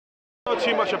know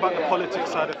too much about the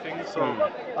politics side of things, so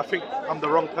I think I'm the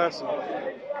wrong person.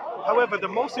 However, the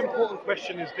most important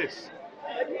question is this: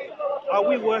 are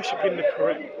we worshipping the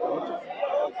correct God?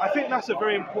 I think that's a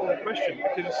very important question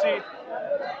because you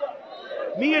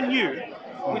see, me and you,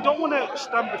 we don't want to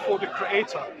stand before the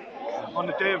Creator on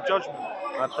the Day of Judgment.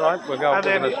 That's right. We're going And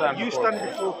then to stand you before stand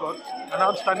before God, and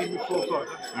I'm standing before God,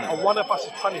 and one of us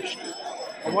is punished.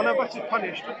 And one of us is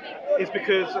punished is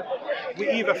because we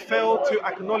either fail to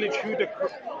acknowledge who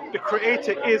the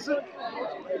Creator is,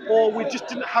 or we just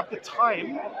didn't have the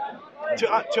time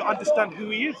to understand who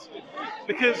He is.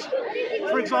 Because,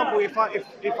 for example, if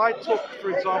I took, for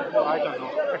example, I don't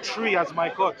know, a tree as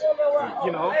my God,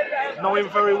 you know, knowing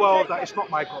very well that it's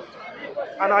not my God,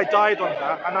 and I died on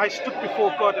that, and I stood before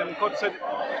God, and God said,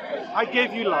 I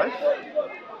gave you life,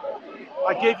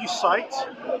 I gave you sight,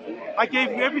 I gave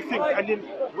you everything, and then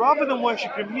rather than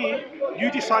worshipping me,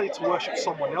 you decided to worship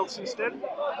someone else instead,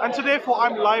 and so therefore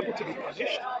I'm liable to be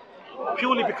punished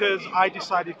purely because I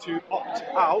decided to opt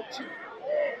out,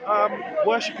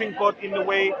 worshipping God in the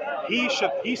way He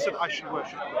said I should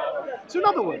worship God. So in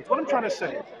other words, what I'm trying to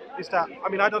say is that, I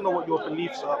mean, I don't know what your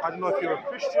beliefs are. I don't know if you're a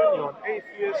Christian, you're an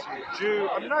atheist, you're a Jew.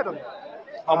 I mean, I don't know.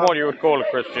 I'm what you would call a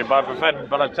Christian, but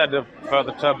I tend to prefer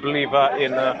the term believer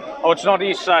in. It's not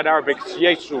East Side Arabic, it's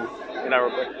Yesu in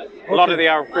Arabic. A lot of the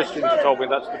Arab Christians have told me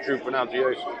that's the true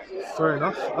pronunciation. Fair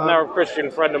enough. An Arab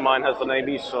Christian friend of mine has the name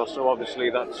Isa, so obviously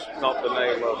that's not the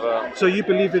name of so you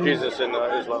believe in Jesus in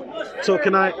Islam. So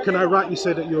can I rightly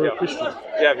say that you're a Christian?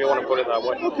 Yeah, if you want to put it that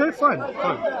way. Okay, fine.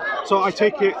 So I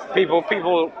take it people,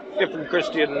 different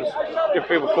Christians, different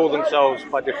people call themselves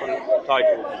by different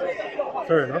titles.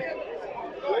 Fair enough.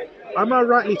 Am I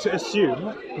rightly to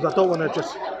assume, because I don't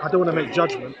want to make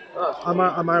judgment,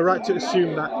 am I right to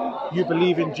assume that you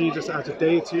believe in Jesus as a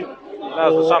deity? No,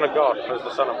 as the Son of God. As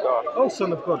the Son of God. Oh,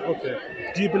 Son of God, okay.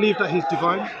 Do you believe that He's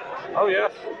divine? Oh, yeah.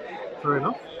 Fair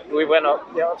enough. We went up,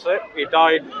 yeah, that's it. He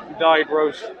died,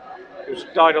 rose,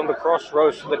 died on the cross,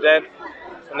 rose from the dead,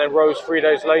 and then rose 3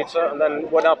 days later, and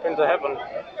then went up into heaven.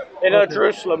 In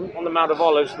Jerusalem, on the Mount of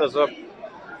Olives, there's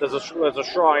a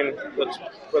shrine that's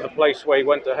where the place where he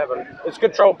went to heaven. It's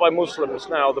controlled by Muslims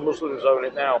now. The Muslims own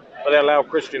it now, but they allow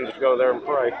Christians to go there and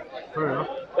pray. Fair enough.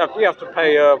 You have to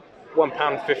pay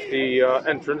 £1.50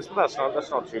 entrance, but that's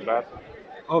not too bad.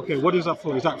 Okay, what is that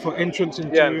for? Is that for entrance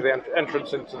into? Yeah, the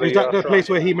entrance into the. Is that the shrine. place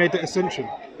where he made the ascension?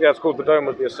 Yeah, it's called the Dome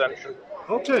of the Ascension.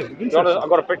 Okay, interesting. I've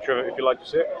got a picture of it if you'd like to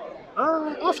see it.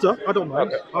 After, I don't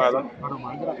mind. Okay, I don't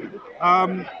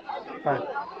mind. Fine.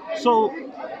 So,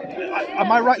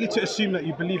 am I rightly to assume that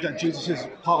you believe that Jesus is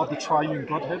part of the triune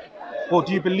Godhead? Or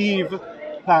do you believe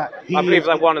that He I believe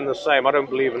they're one and the same. I don't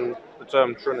believe in the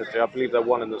term Trinity. I believe they're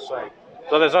one and the same.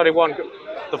 So there's only one.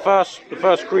 The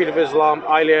first creed of Islam,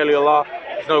 Illallah,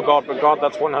 there's no God but God.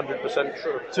 That's 100%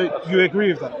 true. So you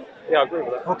agree with that? Yeah, I agree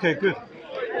with that. Okay, good.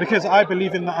 Because I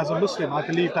believe in that as a Muslim. I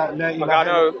believe that La ilaha. I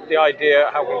know the idea,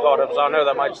 how can God have, I know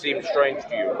that might seem strange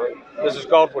to you, but this is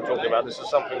God we're talking about. This is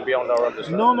something beyond our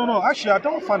understanding. No. Actually, I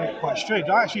don't find it quite strange.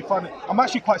 I'm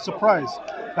actually quite surprised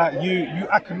that you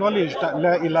acknowledge that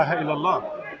La ilaha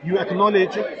illallah. You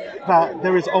acknowledge that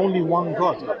there is only one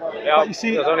God. Yeah, but you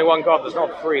see, there's only one God. There's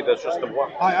not three. There's just the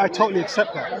one. I totally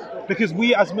accept that, because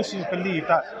we as Muslims believe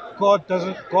that God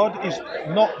is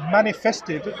not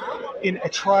manifested in a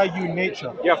triune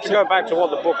nature. You have to go back to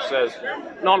what the book says,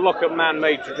 not look at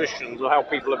man-made traditions or how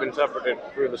people have interpreted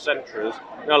through the centuries.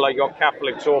 Like your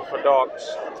Catholics, Orthodox,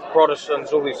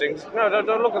 Protestants, all these things. No,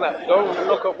 don't look at that. Go and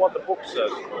look at what the book says.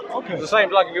 Okay. It's the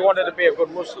same, like if you wanted to be a good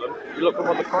Muslim, you look at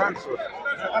what the Quran says.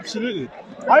 Absolutely.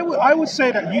 I would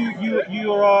say that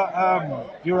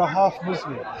you're a half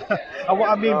Muslim. And what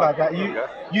I mean by that,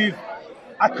 you've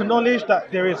acknowledged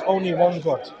that there is only one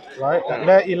God, right? That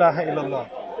La ilaha illallah.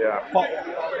 Yeah. But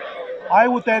I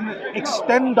would then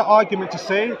extend the argument to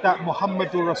say that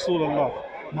Muhammadur Rasulullah,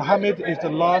 Muhammad is the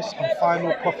last and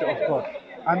final prophet of God.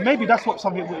 And maybe that's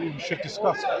something we should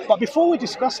discuss. But before we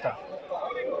discuss that,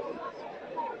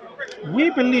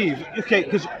 we believe, okay,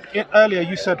 because earlier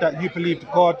you said that you believed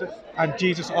God and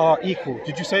Jesus are equal.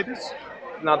 Did you say this?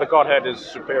 No, the Godhead is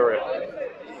superior.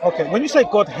 Okay, when you say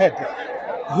Godhead,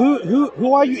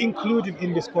 who are you including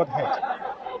in this Godhead?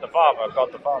 The Father,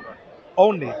 God the Father.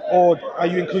 Only, or are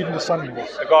you including the Son in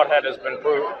this? The Godhead has been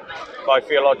proved by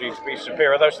theology to be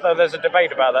superior. There's a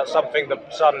debate about that. Some think the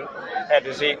Son head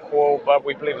is equal, but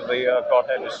we believe that the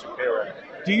Godhead is superior.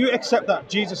 Do you accept that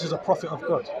Jesus is a prophet of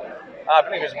God? I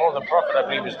believe he's more than prophet. I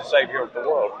believe he's the Saviour of the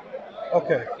world.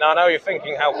 Okay. Now I know you're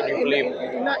thinking, how can you believe?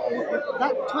 In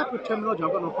that type of terminology,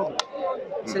 I've got no problem.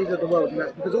 Saviour of the world,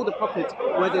 because all the prophets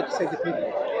were there to save the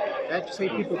people. Yeah, to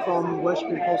save people from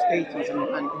worshipping false deities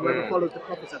and whoever follows the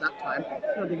prophets at that time,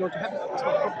 they go to heaven. That's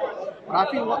not a problem. But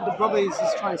I think what the brother is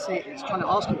trying to say, is trying to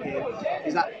ask you here,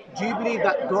 is that do you believe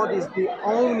that God is the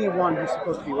only one who's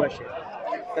supposed to be worshipped?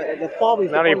 The Father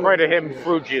is Now the you only pray to one. Him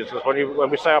through Jesus. When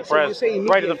we say our So you're prayers, saying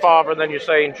pray to the mediator. Father, and then you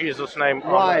say in Jesus' name.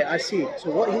 Right, Amen. I see.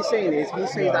 So what he's saying is, he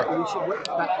says that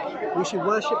we should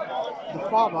worship the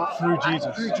Father Through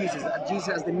Jesus. Through Jesus, Jesus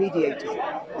as the mediator.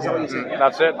 Is that what you're saying?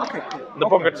 That's it. Okay, cool. The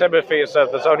book of Timothy, it says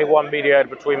there's only one mediator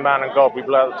between man and God. We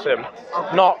bless Him.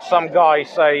 Not some guy,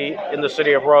 say, in the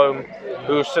city of Rome,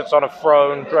 who sits on a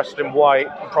throne dressed in white,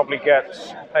 and probably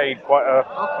gets paid quite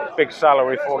a big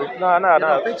salary for it.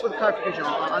 No. Thanks for the clarification.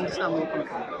 I understand where you're coming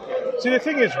from. See, the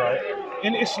thing is, right,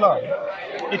 in Islam,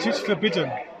 it is forbidden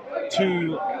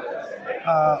to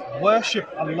worship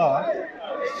Allah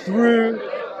through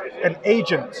an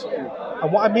agent.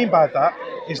 And what I mean by that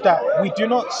is that we do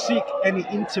not seek any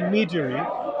intermediary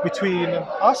between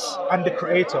us and the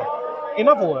Creator. In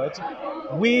other words,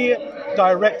 we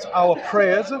direct our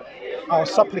prayers, our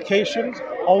supplications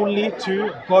only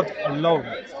to God alone.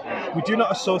 We do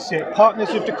not associate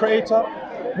partners with the Creator.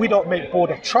 We don't make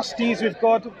board of trustees with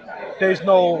God. There is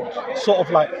no sort of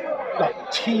like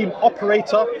team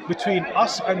operator between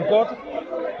us and God.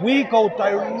 We go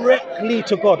directly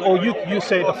to God, or you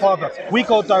say the Father. We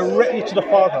go directly to the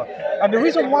Father. And the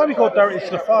reason why we go directly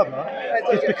to the Father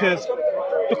is because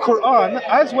the Quran,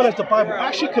 as well as the Bible,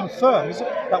 actually confirms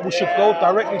that we should go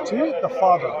directly to the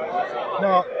Father.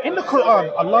 Now, in the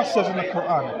Quran, Allah says in the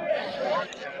Quran,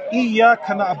 إِيَّاكَ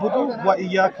نَعْبُدُ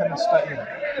وَإِيَّاكَ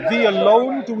نَسْتَعِينُ. Thee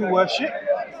alone do we worship,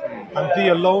 and Thee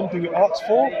alone do we ask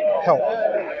for help.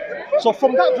 So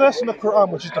from that verse in the Quran,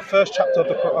 which is the first chapter of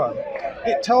the Quran,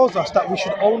 it tells us that we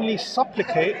should only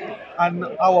supplicate and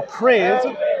our prayers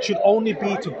should only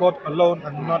be to God alone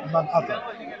and none other.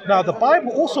 Now the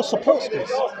Bible also supports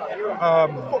this.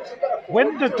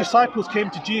 When the disciples came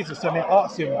to Jesus and they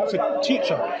asked him,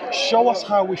 "Teacher, show us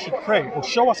how we should pray, or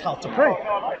show us how to pray."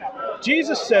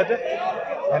 Jesus said,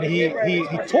 and he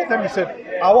taught them, he said,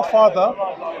 "Our Father,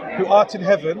 who art in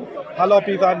heaven, hallowed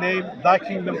be thy name, thy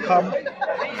kingdom come,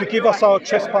 forgive us our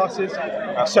trespasses,"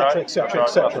 etc., etc.,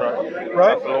 etc. Right?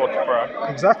 That's the Lord's Prayer.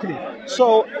 Exactly.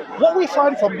 So what we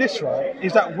find from this, right,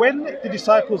 is that when the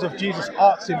disciples of Jesus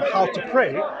asked him how to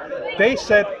pray,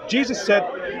 Jesus said,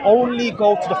 only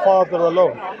go to the Father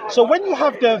alone. So when you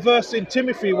have the verse in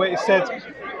Timothy where it says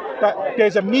that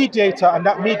there's a mediator and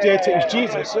that mediator is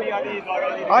Jesus,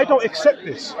 I don't accept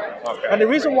this. Okay. And the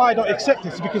reason why I don't accept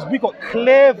this is because we got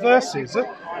clear verses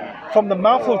from the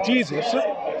mouth of Jesus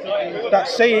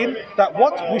that's saying that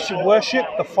we should worship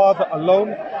the Father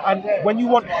alone, and when you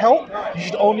want help, you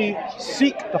should only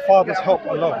seek the Father's help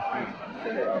alone.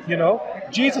 You know,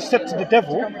 Jesus said to the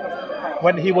devil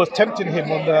when he was tempting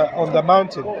him on the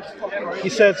mountain, he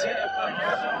says,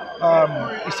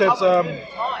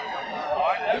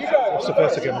 what's the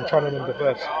verse again? I'm trying to remember the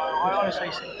verse.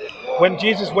 When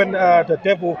the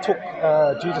devil took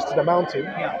Jesus to the mountain,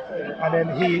 and then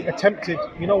he attempted,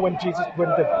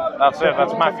 That's it.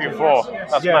 That's Matthew 4.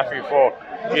 That's Matthew 4.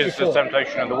 Jesus'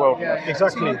 temptation in the wilderness.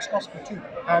 Exactly.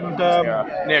 And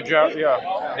Near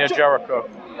Jericho.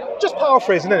 just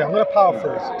paraphrasing it. I'm going to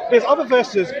paraphrase. There's other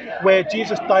verses where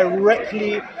Jesus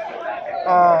directly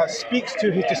speaks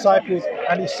to his disciples,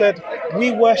 and he said,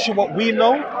 "We worship what we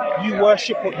know. You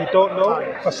worship what you don't know.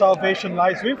 For salvation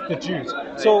lies with the Jews."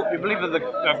 So we believe that the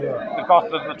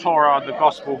Torah and the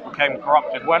Gospel became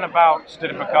corrupted. When about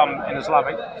did it become, in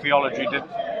Islamic theology, did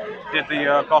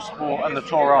the Gospel and the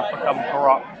Torah become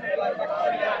corrupt?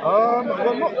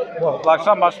 Like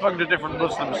some, I've spoken to different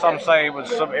Muslims. Some say it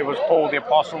was Paul the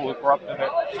Apostle who corrupted it.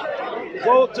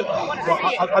 Well,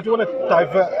 I don't want to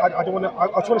divert. I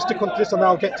just want to stick on this, and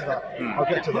I'll get to that. I'll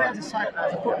get to that.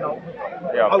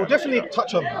 Yeah. I will definitely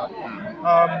touch on that.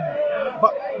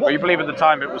 But you believe at the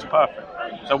time it was perfect.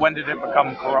 So when did it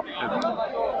become corrupted?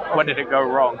 When did it go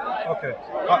wrong? Okay,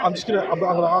 I'm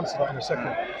gonna answer that in a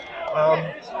second.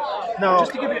 Now,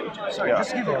 just to give you an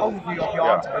overview of your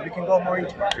answer, but we can go more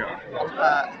into it.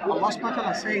 Allah subhanahu wa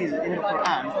ta'ala says in the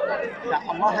Quran that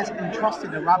Allah has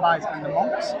entrusted the rabbis and the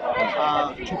monks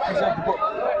to preserve the book,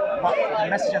 but the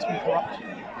message has been corrupted.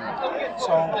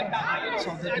 So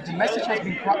the message has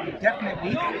been corrupted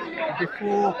definitely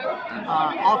before,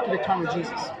 after the time of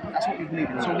Jesus. That's what we believe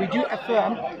in. So we do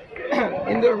affirm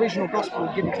in the original gospel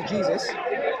given to Jesus,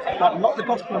 but not the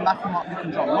gospel of Matthew, Mark, Luke,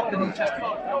 and John, not the New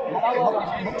Testament,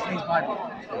 not today's Bible.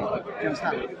 Do you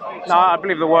understand? No, I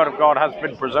believe the Word of God has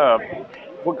been preserved.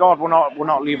 Well, God will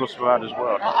not leave us without His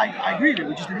Word. I agree with you,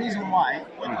 which is the reason why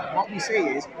what we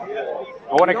say is.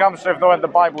 But when it comes to if the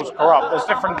Bible's corrupt, there's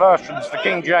different versions. The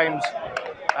King James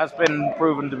has been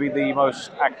proven to be the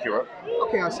most accurate.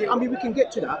 Okay, I see. I mean, we can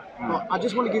get to that, but I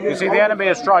just want to give you. You see, the enemy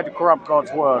has tried to corrupt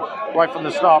God's word right from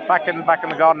the start. Back in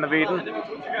the Garden of Eden,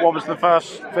 what was the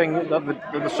first thing that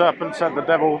the serpent said? The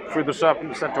devil through the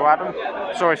serpent said to Adam.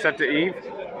 Sorry, said to Eve.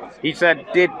 He said,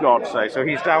 "Did God say?" So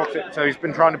he's doubted. So he's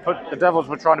been trying to put the devils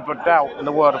were trying to put doubt in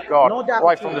the word of God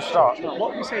right from the start. No,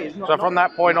 what we say is not. So from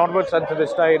that point onwards and to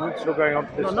this day, and it's still going on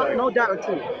to this day. No doubt at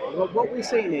all. What we're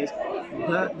saying is,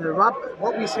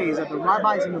 what we say is that the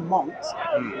rabbis and the monks,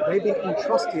 they've been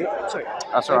entrusted. Sorry,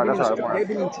 that's all right.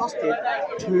 They've been entrusted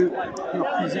to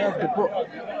preserve the book.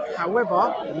 However,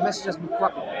 the message has been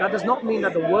corrupted. That does not mean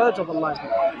that the words of Allah is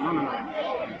not corrupted.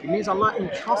 No. It means Allah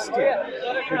entrusted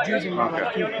the Jews and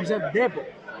rabbis to preserve their book.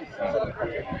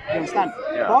 You understand?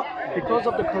 Yeah. But because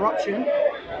of the corruption,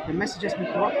 the message has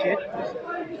been corrupted.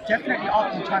 Definitely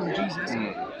after the time of Jesus,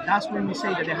 that's when we say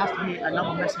that there has to be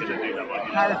another message to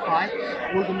clarify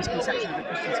all the misconceptions the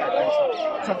Christians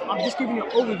have. So I'm just giving you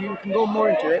an overview. We can go more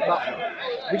into it, but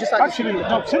we just like Actually,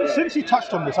 no, since you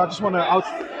touched on this, I just want to,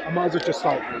 I might as well just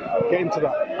like get into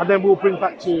that, and then we'll bring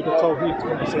back to the Tawheed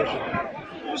conversation.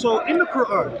 So in the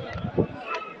Quran,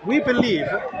 we believe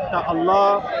that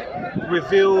Allah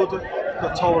revealed the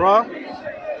Torah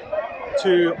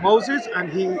to Moses, and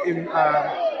he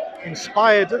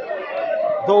inspired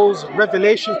those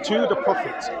revelations to the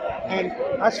prophets. And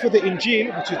as for the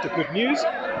Injil, which is the good news,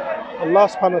 Allah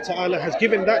subhanahu wa ta'ala has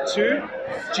given that to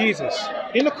Jesus.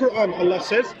 In the Quran, Allah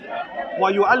says,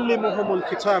 وَيُعَلِّمُهُمُ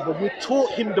الْكِتَابَ, we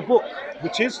taught him the book,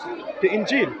 which is the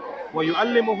Injil.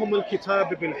 وَيُعَلِّمُهُمُ الْكِتَابَ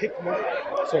بِالْحِكْمَةِ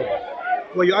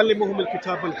وَيُعَلِّمُهُمُ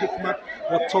الْكِتَابَ الْحِكْمَةِ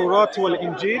وَالتَّوْرَاةِ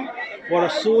وَالْإِنْجِيلِ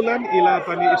وَرَسُولًا إِلَى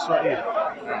بَنِي إِسْرَائِيلِ.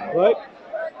 Right?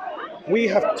 We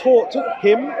have taught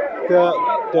him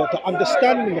the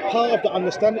understanding, the power of the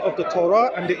understanding of the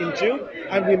Torah and the Injil,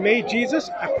 and we made Jesus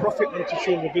a prophet unto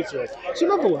children of Israel. So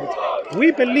in other words,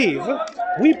 we believe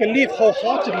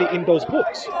wholeheartedly in those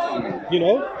books,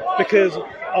 because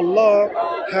Allah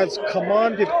has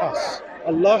commanded us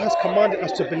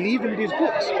to believe in these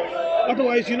books.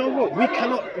 Otherwise, you know what? We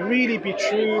cannot really be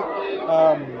true.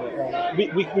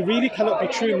 We really cannot be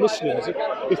true Muslims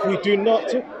if we do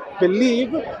not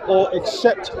believe or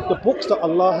accept the books that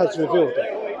Allah has revealed.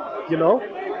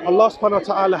 Allah subhanahu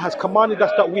wa ta'ala has commanded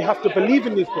us that we have to believe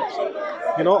in these books.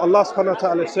 Allah subhanahu wa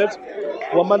ta'ala says,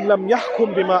 وَمَنْ لَمْ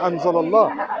يَحْكُمْ بِمَا أَنزَلَ اللَّهِ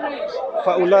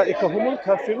فَأُولَٰئِكَ هُمُ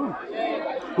الْكَافِرُونَ.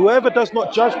 Whoever does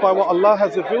not judge by what Allah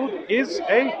has revealed is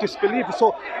a disbeliever.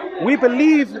 So we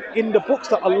believe in the books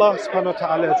that Allah subhanahu wa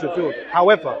ta'ala has revealed.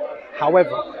 However,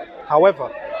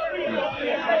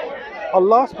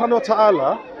 Allah subhanahu wa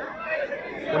ta'ala,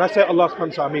 when I say Allah subhanahu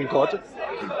wa ta'ala, I mean God,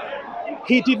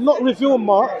 He did not reveal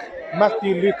Mark,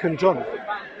 Matthew, Luke and John.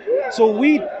 So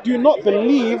we do not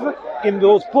believe in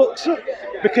those books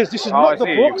because this is not the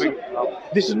books.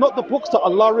 This is not the books that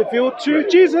Allah revealed to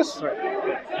Jesus.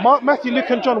 Mark, Matthew, Luke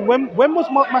and John. When was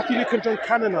Mark, Matthew, Luke and John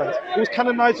canonized? It was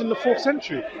canonized in the 4th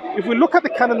century. If we look at the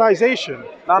canonization,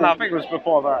 I think it was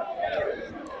before that.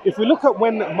 If we look at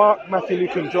when Mark, Matthew,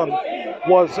 Luke and John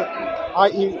was,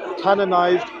 i.e.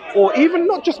 canonized, or even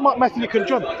not just Mark, Matthew, Luke and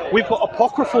John, we've got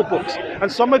apocryphal books,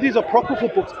 and some of these apocryphal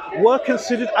books were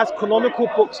considered as canonical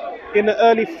books in the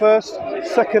early 1st,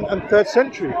 2nd and 3rd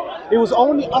century. It was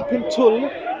only up until,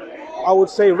 I would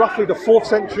say, roughly the 4th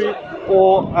century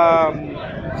or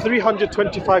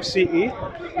 325 CE,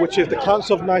 which is the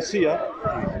Council of Nicaea,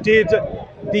 did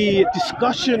the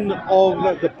discussion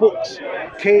of the books.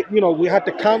 We had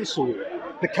the council.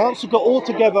 The council got all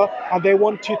together and they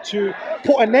wanted to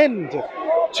put an end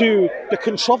to the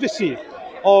controversy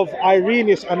of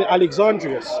Irenaeus and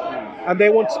Alexandrius. And they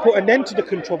wanted to put an end to the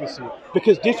controversy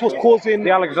because this was causing...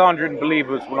 The Alexandrian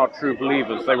believers were not true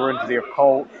believers. They were into the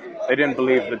occult. They didn't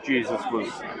believe that Jesus was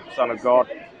the Son of God.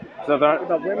 So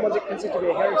but when was it considered to be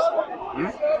a heresy?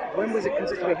 When was it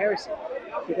considered to be a heresy?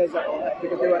 Because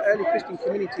there were early Christian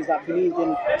communities that believed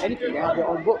in anything. They had their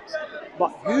own books.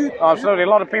 But absolutely. A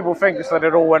lot of people think that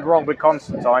it all went wrong with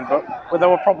Constantine, but there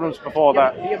were problems before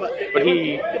that. But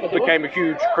he became a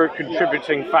huge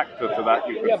contributing factor to that.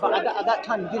 But at that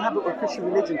time, you didn't have an official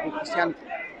religion called Christianity.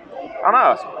 I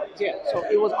know. Yeah, so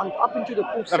it was up into the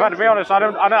 4th century. In fact, to be honest,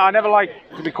 I never liked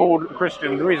to be called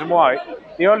Christian. The reason why,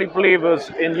 the early believers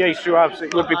in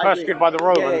Yeshua would be persecuted by the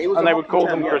Romans, and they would call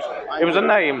them Christian. It was a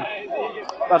name.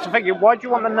 That's the thing. Why do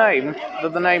you want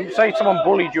the name? Say someone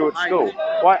bullied you at school,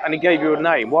 and he gave you a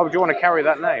name. Why would you want to carry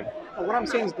that name? What I'm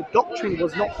saying is the doctrine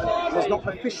was not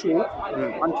official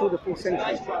until the 4th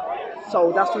century.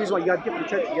 So that's the reason why you had different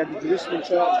churches. You had the Jerusalem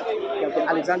church, you had the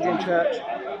Alexandrian church,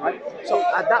 right? So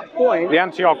at that point, the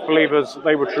Antioch believers,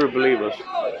 they were true believers.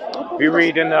 If you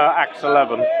read in Acts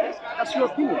 11, that's your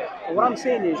opinion. But what I'm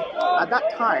saying is, at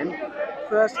that time,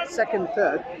 first, second,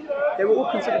 third, they were all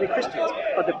considered to be Christians.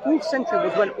 But the 4th century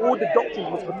was when all the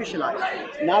doctrines was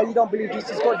officialized. Now you don't believe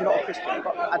Jesus is God, you're not a Christian.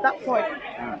 But at that point,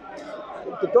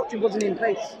 the doctrine wasn't in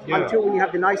place until when you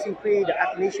have the Nicene Creed, the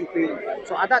Athanasian Creed.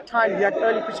 So at that time, you had the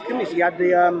early Christian communities. You had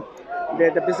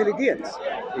the Basilidians.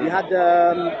 You had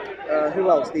who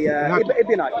else? The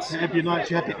Ebionites. The Ebionites.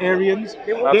 You had the Arians.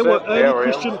 They were early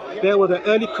Christian. They were the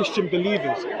early Christian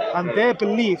believers, and their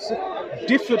beliefs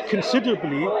differed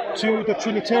considerably to the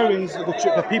Trinitarians,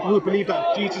 the people who believe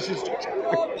that Jesus is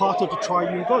a part of the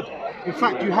triune God. In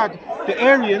fact, you had the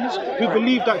Arians who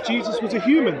believed that Jesus was a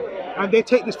human. And they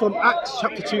take this from Acts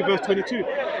chapter 2 verse 22,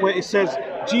 where it says,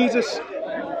 Jesus,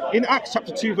 in Acts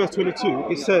chapter 2 verse 22,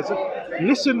 it says,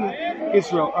 listen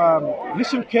Israel,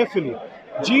 listen carefully.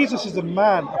 Jesus is a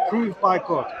man approved by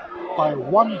God by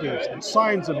wonders and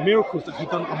signs and miracles that he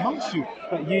done amongst you,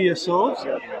 that you yourselves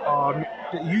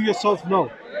know,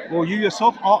 or you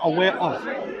yourself are aware of.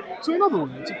 So in other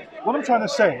words, what I'm trying to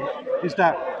say is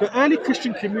that the early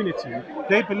Christian community,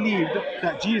 they believed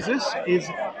that Jesus is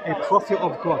a prophet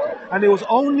of God. And it was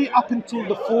only up until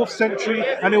the 4th century,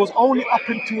 and it was only up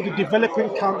until the developing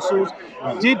councils,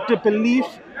 did the belief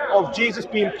of Jesus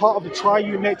being part of the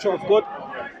triune nature of God,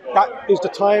 that is the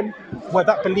time where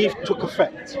that belief took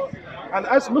effect. And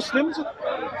as Muslims,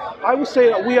 I would say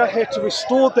that we are here to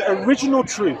restore the original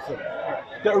truth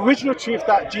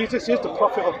that Jesus is the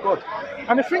prophet of God.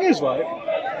 And the thing is, right,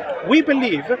 we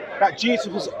believe that Jesus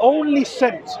was only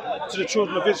sent to the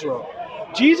children of Israel.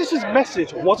 Jesus'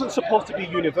 message wasn't supposed to be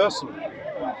universal.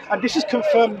 And this is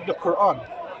confirmed in the Quran.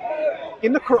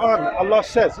 In the Quran, Allah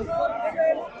says,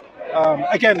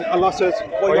 Allah says,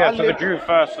 to the Jew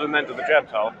first and then to the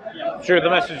Gentile. Sure, the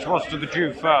message was to the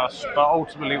Jew first, but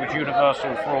ultimately it was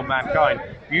universal for all mankind.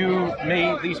 You,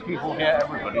 me, these people here,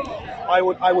 everybody. I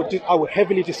would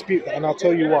heavily dispute that, and I'll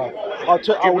tell you why.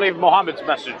 Do you believe Muhammad's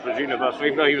message was universal,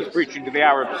 even though he was preaching to the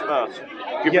Arabs first?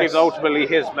 Do you believe that ultimately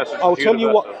his message was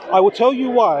universal? I will tell you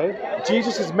why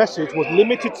Jesus' message was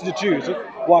limited to the Jews,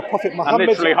 while Prophet Muhammad... And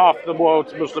literally half the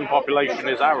world's Muslim population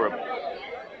is Arab.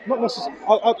 Not necessarily.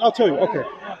 I'll tell you. Okay,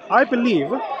 I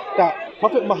believe that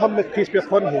Prophet Muhammad, peace be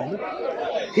upon him,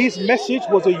 his message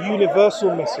was a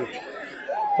universal message,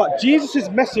 but Jesus'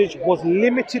 message was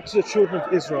limited to the children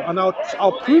of Israel, and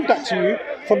I'll prove that to you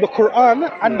from the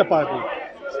Quran and the Bible.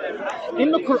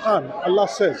 In the Quran, Allah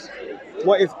says,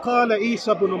 وَإِذْ قَالَ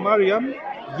عِيسَى بْنُ مَرْيَمَ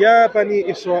يَا بَنِي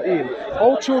إِسْرَائِيلَ,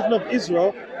 O children of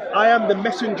Israel, I am the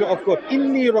messenger of God.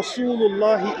 إِنِّي رَسُولُ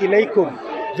اللَّهِ إِلَيْكُمْ.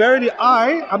 Verily,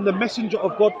 I am the messenger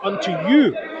of God unto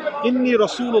you. Inni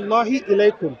Rasulullahi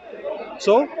ilaykum.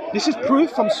 So, this is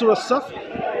proof from Surah Saf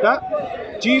that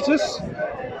Jesus,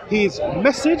 his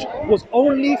message was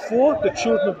only for the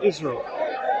children of Israel.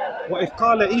 وَإِذْ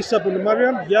قَالَ عِيسَى بْنُ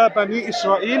مَرْيَمَ يَا بَنِي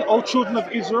إِسْرَائِيلَ, O children of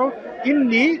Israel,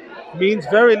 Inni means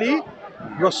verily,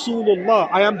 Rasulullah,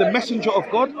 I am the messenger of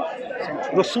God.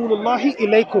 Rasulullahi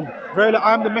ilaykum. Verily,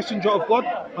 I am the messenger of God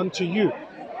unto you.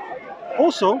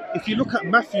 Also, if you look at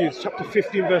Matthew chapter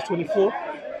 15 verse 24,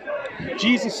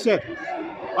 Jesus said,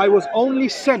 I was only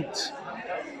sent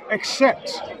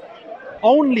except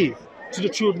only to the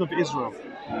children of Israel.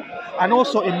 And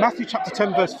also in Matthew chapter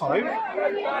 10 verse 5,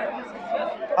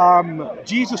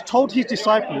 Jesus told his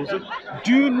disciples,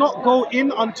 do not go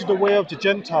in unto the way of the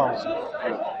Gentiles.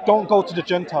 Don't go to the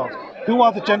Gentiles. Who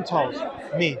are the Gentiles?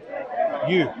 Me,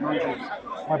 you,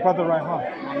 my brother Raihan,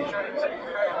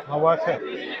 my wife here.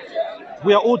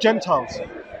 We are all Gentiles.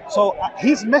 So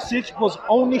his message was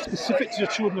only specific to the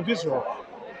children of Israel.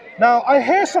 Now, I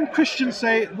hear some Christians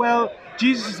say, well,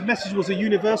 Jesus' message was a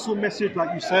universal message,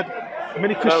 like you said.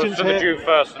 Many Christians to the Jew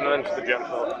first and then to the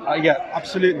Gentile. Yeah,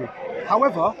 absolutely.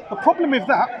 However, the problem with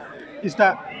that is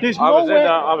that there's no way...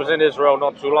 I was in Israel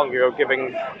not too long ago,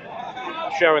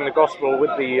 sharing the gospel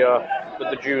with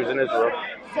the Jews in Israel.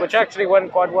 Which actually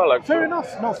went quite well, actually. Fair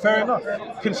enough. No, fair enough.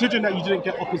 Considering that you didn't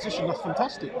get opposition, that's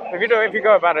fantastic. If you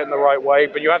go about it in the right way,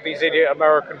 but you have these idiot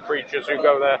American preachers who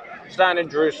go there, stand in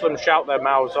Jerusalem, shout their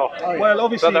mouths off. Well,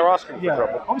 obviously, so they're asking for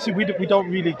trouble. Obviously, we don't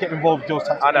really get involved with those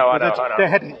types I know. They're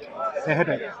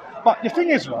headache. But the thing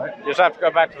is, right? You just have to go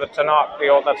back to the Tanakh.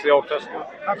 That's the Old Testament.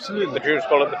 Absolutely. The Jews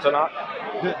call it the Tanakh.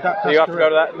 So you have to go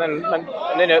to that, and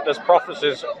in it, there's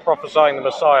prophecies prophesying the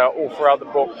Messiah all throughout the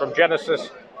book, from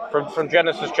Genesis. From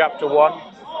Genesis chapter 1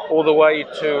 all the way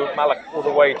to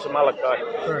Malachi.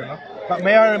 Fair enough. But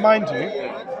may I remind you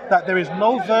that there is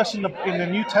no verse in the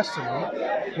New Testament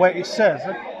where it says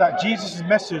that Jesus'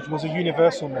 message was a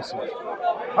universal message.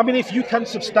 I mean, if you can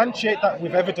substantiate that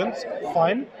with evidence,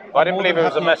 fine. I didn't believe it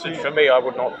was a message for me, I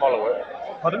would not follow it.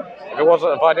 Pardon?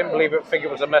 If I didn't think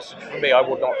it was a message for me, I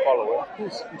would not follow it. Of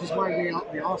course, which is why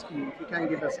we're asking you if you can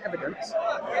give us evidence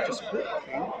to support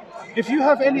the thing. If you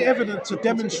have any evidence to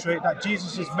demonstrate that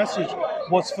Jesus' message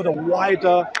was for the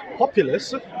wider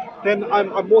populace, then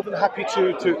I'm more than happy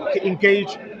to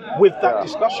engage with that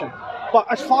discussion. But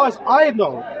as far as I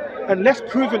know, unless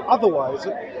proven otherwise,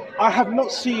 I have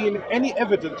not seen any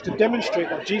evidence to demonstrate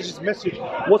that Jesus' message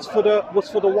was for the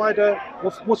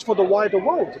wider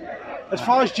world. As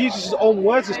far as Jesus' own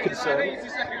words is concerned,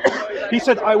 he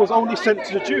said, "I was only sent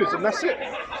to the Jews," and that's it.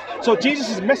 So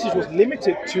Jesus' message was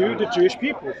limited to the Jewish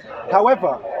people.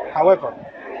 However,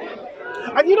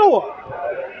 and you know what?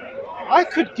 I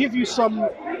could give you some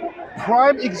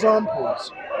prime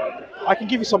examples. I can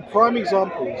give you some prime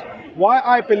examples why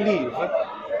I believe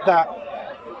that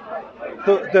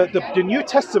the New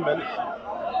Testament,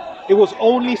 it was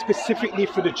only specifically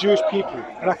for the Jewish people.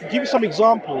 And I can give you some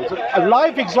examples, a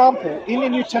live example in the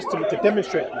New Testament to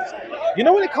demonstrate this. You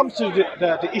know, when it comes to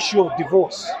the issue of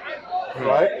divorce,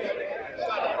 right?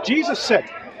 Jesus said,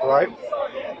 right,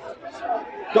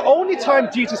 the only time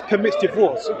Jesus permits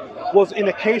divorce was in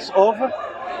a case of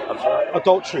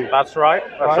adultery. That's right.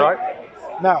 That's right.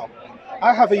 Now,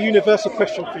 I have a universal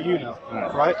question for you now,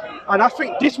 right? And I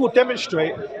think this will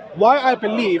demonstrate why I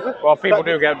believe. Well, people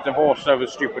do get divorced over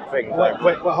stupid things.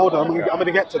 Wait, hold on. I'm going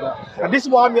to get to that. And this is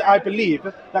why I believe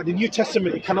that the New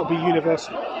Testament, it cannot be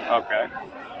universal. Okay.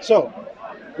 So,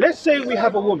 let's say we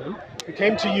have a woman who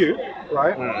came to you,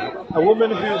 right? A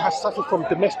woman who has suffered from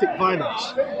domestic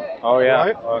violence. Oh yeah.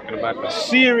 Right? Oh, I can imagine.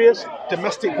 Serious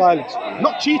domestic violence.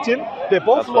 Not cheating. They're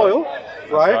both loyal,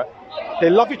 right? They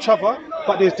love each other,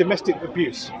 but there's domestic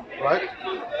abuse, right?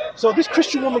 So this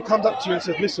Christian woman comes up to you and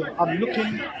says, "Listen, I'm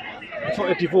looking for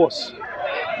a divorce.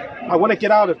 I want to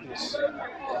get out of this.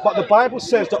 But the Bible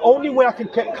says the only way I can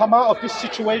come out of this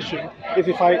situation is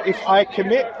if I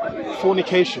commit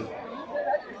fornication,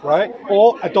 right?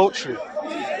 Or adultery."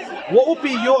 What would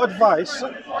be your advice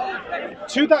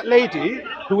to that lady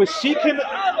who is seeking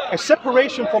a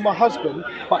separation from her husband,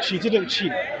 but she didn't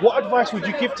cheat? What advice would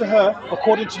you give to her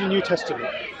according to the New Testament?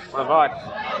 Advice.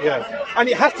 Yeah, and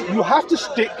you have to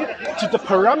stick to the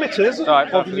parameters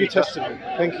of the New Testament.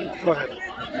 Thank you. Go ahead.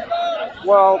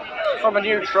 Well, from a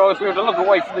neutral, if we were to look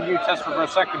away from the New Testament for a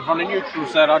second, from a neutral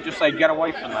side, I'd just say get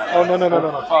away from that. Oh no.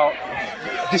 Well,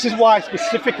 this is why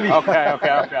specifically. Okay. All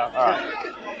right.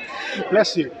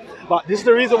 Bless you. But this is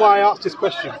the reason why I asked this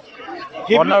question.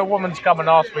 No woman's come and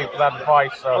asked me for that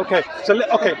advice. So. Okay.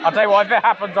 I'll tell you what, if it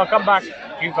happens, I'll come back to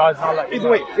you guys and I'll let you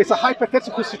know. Either way, it's a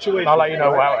hypothetical situation. I'll let you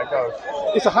know how it goes.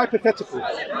 It's a hypothetical.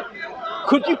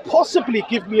 Could you possibly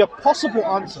give me a possible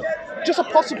answer? Just a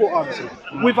possible answer,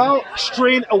 without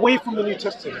straying away from the New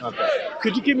Testament. Okay.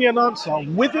 Could you give me an answer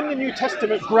within the New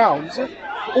Testament grounds,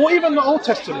 or even the Old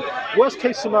Testament, worst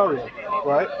case scenario,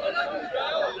 right?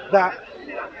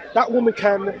 That woman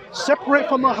can separate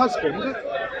from her husband,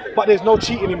 but there's no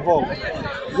cheating involved.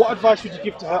 What advice would you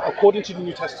give to her according to the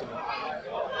New Testament?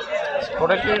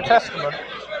 According to the New Testament,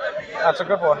 that's a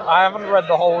good one. I haven't read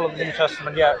the whole of the New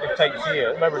Testament yet. It takes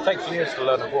years. Remember, it takes years to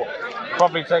learn a book.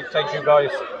 Probably takes you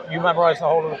guys. You memorize the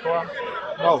whole of the Quran?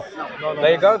 No.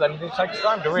 There you go. Then it takes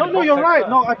time to read. No, you're right.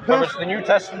 No, whether it's the New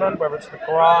Testament, whether it's the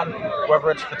Quran,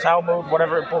 whether it's the Talmud,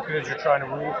 whatever book it is you're trying to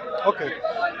read. Okay.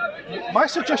 My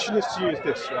suggestion is to you is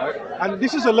this, right? And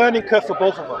this is a learning curve for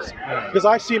both of us, because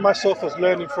I see myself as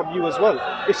learning from you as well.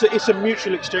 It's a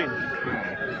mutual exchange.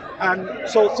 And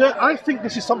so I think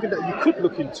this is something that you could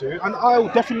look into, and I will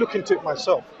definitely look into it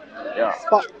myself. Yeah.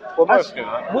 But we'll both do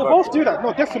that. We'll both do that.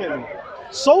 No, definitely.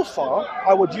 So far,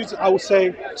 I would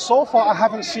say, so far I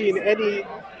haven't seen any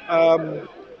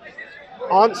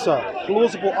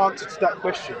plausible answer to that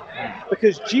question,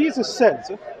 because Jesus says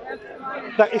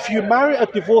that if you marry a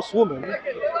divorced woman,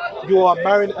 you are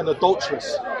marrying an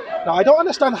adulteress. Now, I don't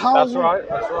understand how. That's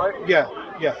right.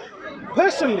 Yeah.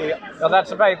 Personally, now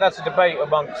that's a debate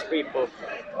amongst people.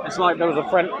 It's like there was a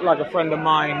friend of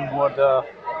mine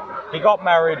he got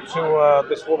married to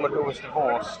this woman who was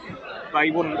divorced, but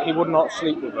he would not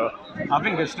sleep with her. I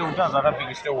think he still does. I don't think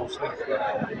he still will sleep with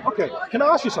her. Okay, can I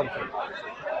ask you something?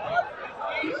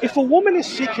 If a woman is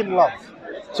seeking love,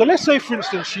 so let's say, for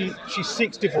instance, she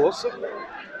seeks divorce,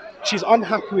 she's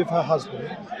unhappy with her husband,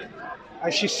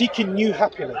 and she's seeking new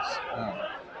happiness.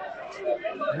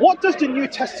 What does the New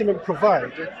Testament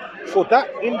provide for that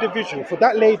individual, for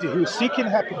that lady who's seeking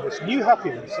happiness, new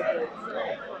happiness?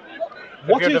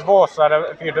 If you're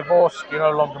divorced, you're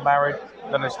no longer married,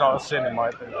 then it's not a sin in my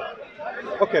opinion.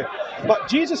 Okay, but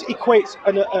Jesus equates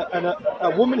a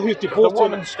woman who's divorced. The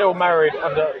woman's still married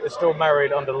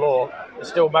under law, is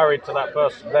still married to that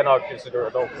person, then I'd consider it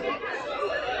adultery.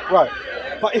 Right.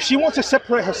 But if she wants to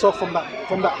separate herself from that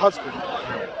husband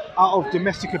out of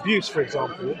domestic abuse, for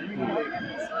example,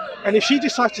 and if she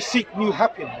decides to seek new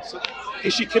happiness,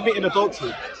 is she committing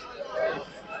adultery?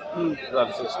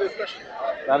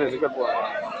 That is a good one.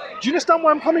 Do you understand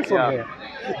where I'm coming from Yeah. here?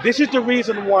 This is the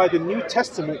reason why the New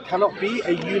Testament cannot be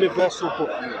a universal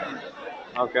book.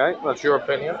 Okay, that's your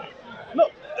opinion. No,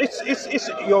 it's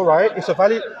you're right.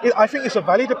 I think it's a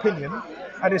valid opinion,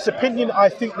 and it's opinion I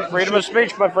think that Freedom of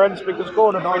speech, my friends, because go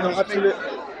on. No, absolutely,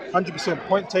 100%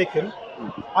 point taken.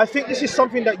 I think this is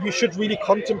something that you should really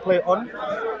contemplate on,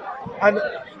 and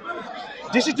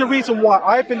this is the reason why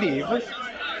I believe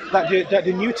that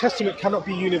the New Testament cannot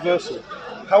be universal.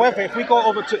 However,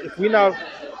 if we now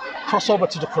cross over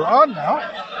to the Quran now,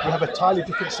 we have a entirely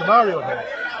different scenario here.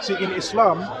 See, in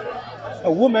Islam,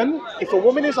 if a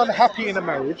woman is unhappy in a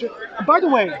marriage, and by the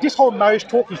way, this whole marriage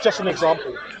talk is just an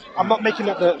example. I'm not making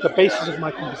that the basis of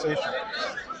my conversation.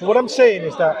 But what I'm saying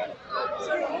is that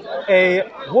a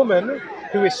woman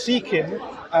who is seeking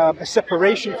a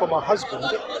separation from her husband,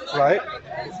 right?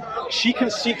 She can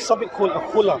seek something called a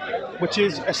khula, which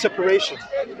is a separation.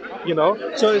 You know.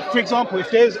 So, for example,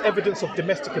 if there's evidence of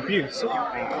domestic abuse,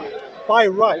 by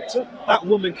right, that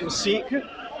woman can seek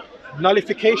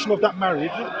nullification of that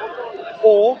marriage,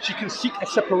 or she can seek a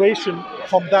separation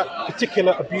from that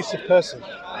particular abusive person,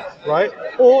 right?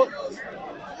 Or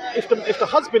if the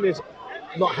husband is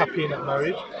not happy in that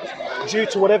marriage due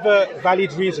to whatever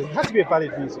valid reason, it has to be a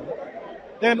valid reason,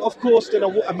 then of course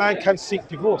a man can seek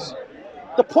divorce.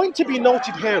 The point to be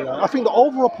noted here, I think the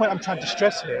overall point I'm trying to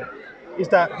stress here is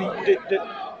that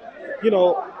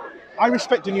I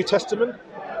respect the New Testament.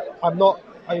 I'm not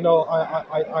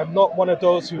one of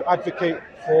those who advocate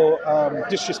for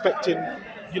disrespecting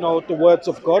the words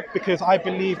of God, because I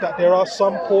believe that there are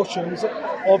some portions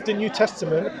of the New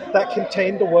Testament that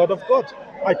contain the word of God.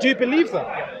 I do believe that.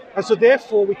 And so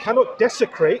therefore we cannot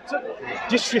desecrate,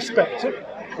 disrespect,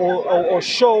 or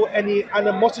show any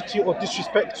animosity or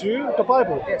disrespect to the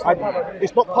Bible.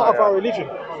 It's not part of our religion.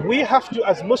 We have to,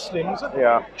 as Muslims,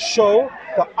 show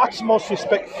the utmost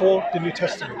respect for the New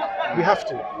Testament. We have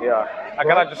to. Yeah. And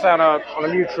can I just say on a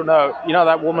neutral note, you know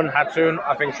that woman Hatun?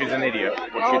 I think she's an idiot.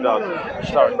 What she does. No.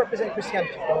 She Sorry. doesn't represent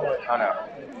Christianity. Don't worry. I know.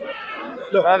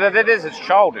 Look, It's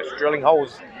childish. Drilling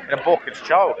holes in a book, it's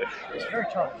childish. It's very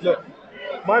childish. Look,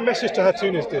 my message to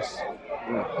Hatun is this.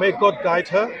 May God guide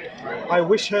her. I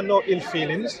wish her no ill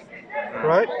feelings,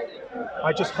 right?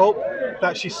 I just hope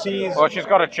that she sees... Well, she's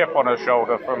got a chip on her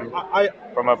shoulder from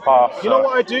her past. You know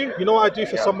what I do? You know what I do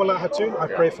for someone like Hatun? I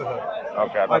pray for her.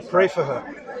 Okay. I pray for her.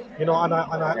 And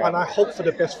I hope for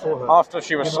the best for her. After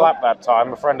she was slapped that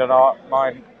time, a friend of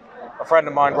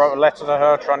mine wrote a letter to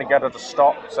her trying to get her to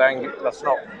stop, saying that's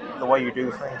not the way you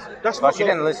do things. But she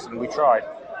didn't listen. We tried.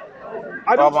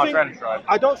 I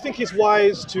don't think it's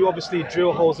wise to obviously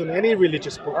drill holes in any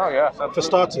religious book. Oh yeah, for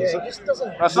starters. Yeah, it just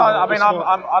doesn't. That's not. I mean,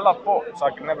 I love books.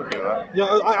 I can never do that. Yeah,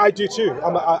 I do too.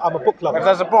 I'm a book lover. If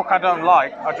there's a book I don't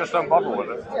like, I just don't bother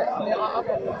with it. Yeah, I mean,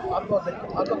 I've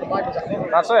got the Bibles at home.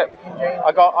 That's it.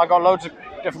 I got loads of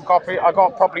different copies. I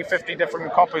got probably 50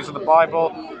 different copies of the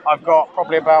Bible. I've got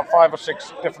probably about 5 or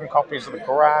 6 different copies of the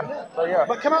Quran. So yeah.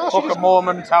 But can I ask you Book of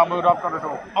Mormon, Talmud, I've got it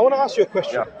all. I want to ask you a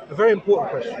question. A very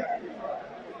important question.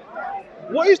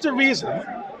 What is the reason,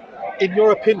 in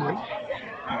your opinion,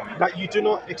 that you do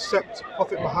not accept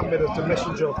Prophet Muhammad as the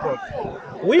messenger of God?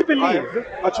 We believe,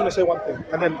 I just want to say one thing,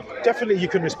 and then definitely you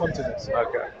can respond to this.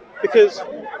 Okay. Because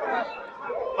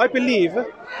I believe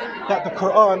that the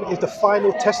Quran is the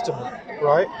final testament,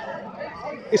 right?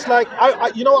 It's like,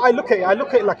 I look at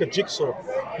it like a jigsaw,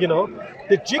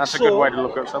 The jigsaw, that's a good way to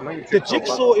look at something. The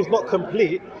jigsaw is not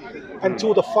complete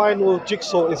until the final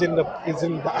jigsaw is in the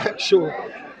actual,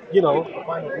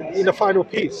 in the final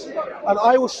piece. And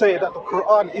I will say that the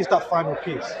Quran is that final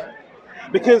piece.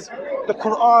 Because the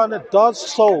Quran does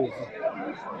solve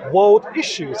world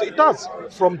issues. It does.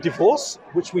 From divorce,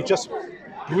 which we just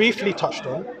briefly touched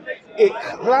on. It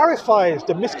clarifies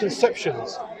the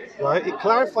misconceptions, right? It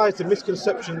clarifies the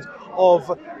misconceptions of,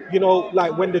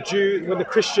 like when the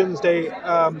Christians, they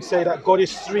say that God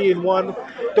is 3 in 1.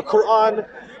 The Quran,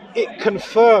 it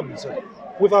confirms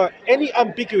without any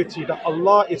ambiguity that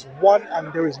Allah is one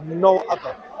and there is no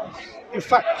other. In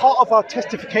fact, part of our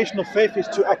testification of faith is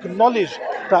to acknowledge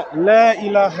that La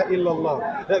Ilaha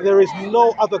Illallah, that there is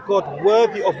no other God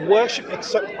worthy of worship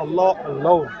except Allah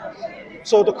alone.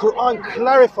 So the Quran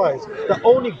clarifies that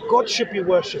only God should be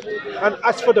worshipped. And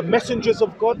as for the messengers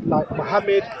of God, like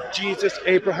Muhammad, Jesus,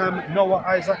 Abraham, Noah,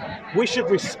 Isaac, we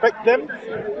should respect them.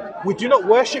 We do not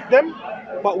worship them,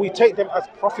 but we take them as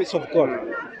prophets of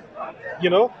God. We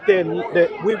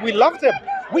love them.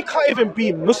 we can't even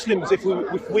be Muslims if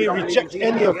we reject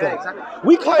any of them. exactly.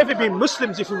 We can't even be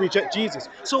Muslims if we reject Jesus.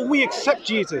 So we accept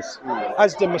Jesus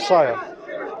as the Messiah,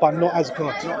 but not as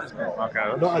God.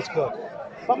 Okay. Not as God.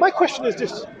 But my question is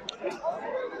this.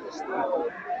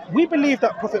 We believe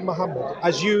that Prophet Muhammad,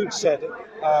 as you said,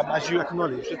 as you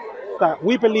acknowledged, that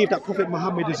we believe that Prophet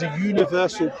Muhammad is a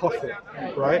universal prophet,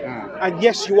 right? And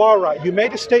yes, you are right. You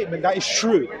made a statement that is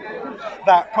true,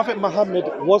 that Prophet Muhammad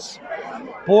was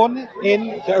born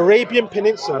in the Arabian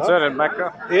Peninsula. That's it, in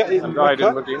Mecca. Yeah, in And died Mecca,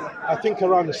 in Medina. I think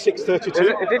around the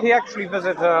 632. Did he actually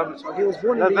visit? He was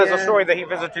born in There's the, a story that he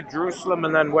visited Jerusalem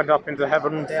and then went up into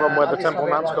heaven from where the Addis Temple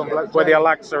Mount's Ababa, complex, where the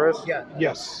Al-Aqsa is. Yeah.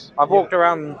 Yes. I've walked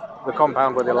around the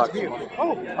compound where the that's Al-Aqsa beautiful. is.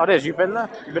 Oh, Oh, it is. You've been there?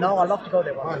 You've been No, I love to go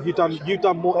there. Man. you've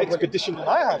done more expedition than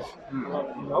I have. You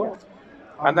know?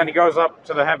 And then he goes up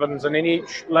to the heavens, and in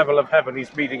each level of heaven,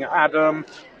 he's meeting Adam,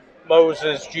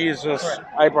 Moses, Jesus,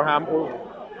 Abraham.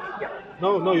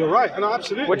 No, you're right. And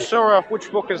absolutely. Which surah,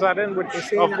 which book is that in? Which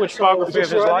It's in- which so- biography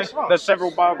is of it his Surah life? Al-Isra? There's several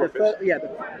The biographies.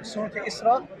 the Surah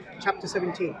Isra, chapter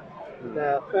 17.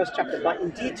 The first chapter, but in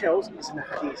details, it's in the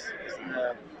Hadith.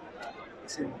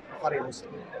 It's in Bukhari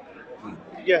Muslim.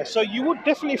 Yeah, so you would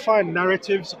definitely find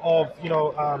narratives of,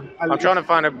 I'm trying to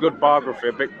find a good biography,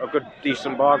 a good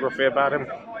decent biography about him.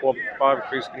 What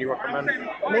biographies can you recommend?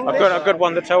 A good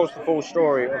one that tells the full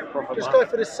story of Prophet Just Muhammad.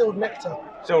 go for the sealed nectar.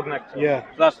 Sealed Nectar. Yeah.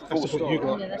 That's the full That's the book you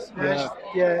story. got.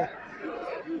 Yeah,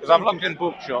 Because I've looked in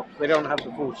bookshops, they don't have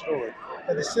the full story.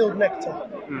 the sealed nectar.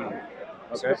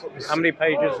 Okay. How many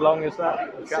pages long is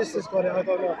that? Sister's got it. I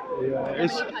don't know. Yeah,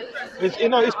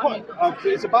 it's quite.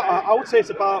 It's about. I would say it's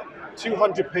about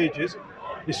 200 pages.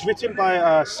 It's written by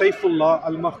Saifullah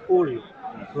Al-Makhburi,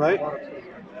 right?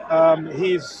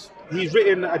 He's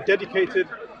written a dedicated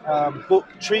book,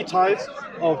 treatise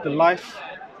of the life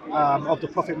of the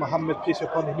Prophet Muhammad, peace be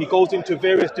upon him. He goes into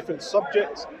various different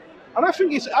subjects, and I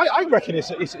think I reckon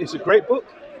it's a great book,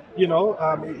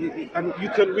 and you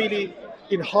can really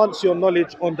enhance your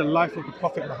knowledge on the life of the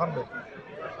Prophet Muhammad.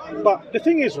 But the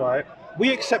thing is, right,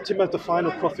 we accept him as the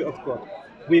final prophet of God.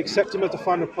 We accept him as the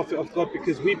final prophet of God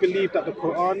because we believe that the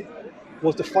Quran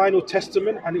was the final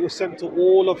testament and it was sent to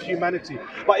all of humanity.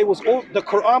 But the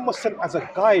Quran was sent as a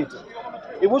guide.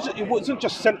 It wasn't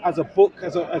just sent as a book,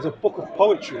 as a book of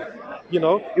poetry.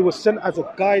 It was sent as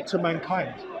a guide to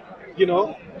mankind.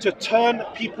 To turn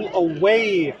people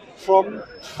away from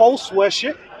false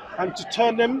worship and to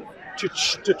turn them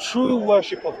to true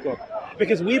worship of God.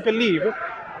 Because we believe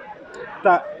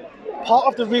that part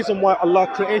of the reason why Allah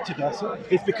created us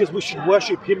is because we should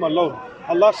worship Him alone.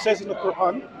 Allah says in the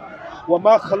Quran,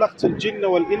 وَمَا خَلَقْتَ الْجِنَّ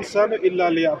وَالْإِنسَانَ إِلَّا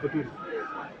لِيَعْبُدُونَ.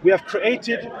 We have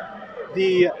created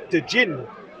the jinn.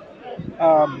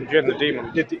 The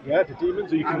demons. The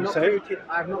demons, or you can say,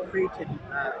 I have not created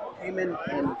human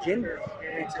and jinn.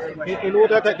 in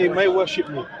order that they may worship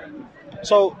me.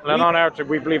 So, And on our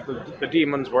we believe that the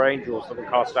demons were angels that were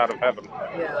cast out of heaven.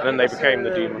 And then they became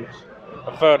the demons.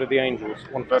 A third of the angels,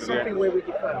 one third of the Something angels. where we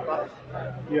differ, but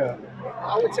yeah.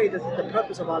 I would say that the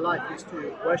purpose of our life is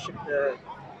to worship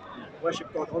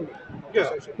God only. Not Yeah.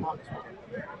 associate partners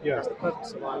with Him. Yeah. That's the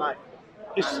purpose of our life.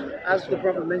 It's, As the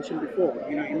brother mentioned before,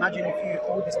 imagine if you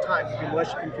all this time you've been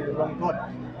worshiping to the wrong God,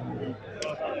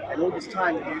 and all this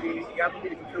time you haven't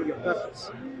really fulfilled your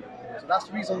purpose. So that's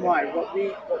the reason why what we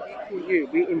call you,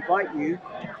 we invite you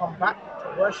to come back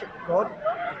to worship God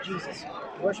of Jesus,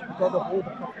 worship the God of all the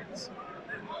prophets,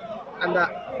 and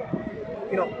that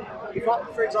if I,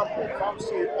 for example, if I was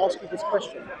to ask you this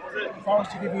question, if I was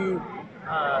to give you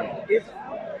if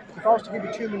I was to give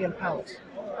you £2 million,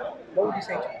 what would you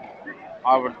say to me?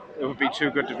 It would be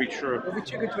too good to be true. It would be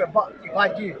too good to it, but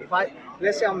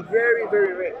let's say I'm very,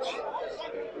 very rich.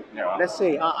 Yeah. Let's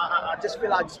say I just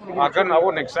feel I just want to give I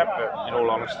wouldn't accept it, in all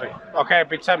honesty. Okay, it'd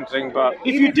be tempting, but if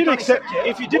Even you did don't accept accept it,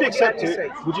 if you did what would accept you it, say?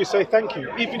 would you say thank you?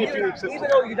 Even if you accept even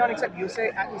it. though you don't accept it, you'll say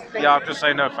at least thank yeah, you. I'd just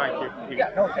say no, thank you.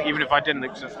 Yeah, no, thank Even you. if I didn't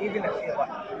accept it. Even if,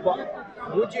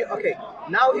 but would you? Okay,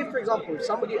 now if, for example, if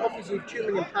somebody offers you £2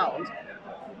 million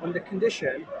on the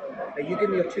condition that you give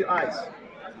me your 2 eyes,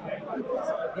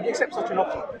 you'd accept such an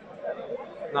offer.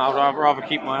 No, I'd rather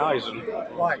keep my eyes and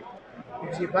Why?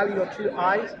 Because you value your 2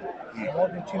 eyes more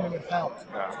than £2 million. So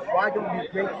why don't you be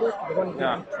grateful for the one you give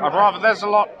yeah. you 2 I'd rather. There's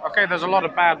a lot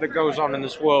of bad that goes on in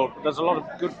this world, but there's a lot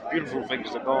of good, beautiful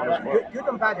things that go on as well. Good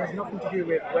and bad has nothing to do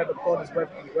with whether God is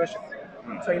worthy to be worshipped.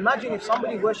 So imagine if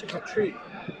somebody worships a tree.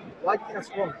 Why do you think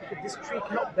that's wrong? Because this tree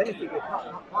cannot benefit you, it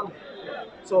cannot harm you.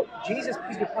 So Jesus,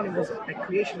 peace be upon him, was a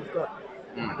creation of God.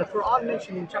 The Quran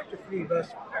mentioned in chapter 3, verse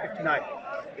 59.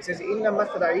 It says, إِنَّ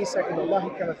مَثَلَ عِيسَى إِلَّا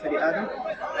اللَّهِ كَمَثَلِ آدَمَ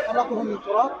خَلَقَهُ مِنْ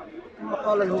تُرَابٍ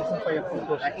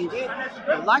Indeed,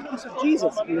 the likeness of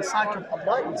Jesus in the sight of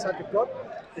Allah, in the sight of God,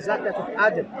 is like that of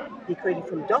Adam. He created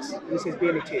from dust, and he says, "Be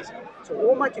it is." So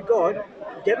Almighty God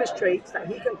demonstrates that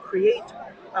He can create.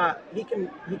 He can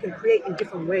create in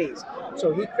different ways.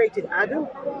 So He created Adam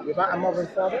without a mother and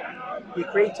father. He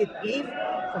created Eve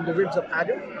from the ribs of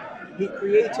Adam. He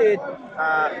created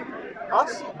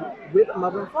us with a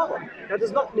mother and father. That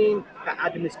does not mean that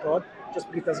Adam is God just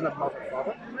because he doesn't have mother and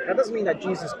father. That doesn't mean that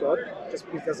Jesus is God just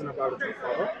because he doesn't have biological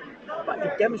father. But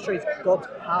it demonstrates God's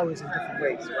powers in different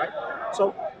ways, right?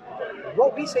 So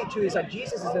what we say too is that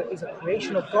Jesus is a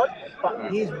creation of God, but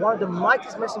He is one of the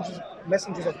mightiest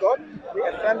messengers of God. We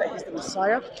affirm that He's the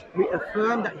Messiah. We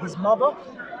affirm that His mother,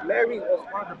 Mary, was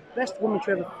one of the best women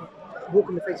to ever walk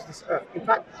on the face of this earth. In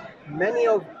fact, many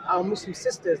of our Muslim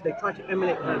sisters, they try to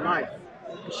emulate her life.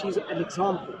 She's an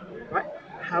example, right?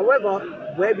 However,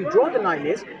 where we draw the line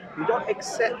is, we don't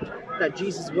accept that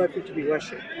Jesus is worthy to be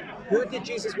worshipped. Who did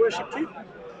Jesus worship to?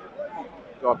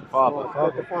 God the Father.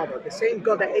 God the Father. The same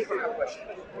God that Abraham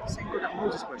worshipped. The same God that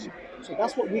Moses worshipped. So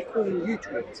that's what we're calling you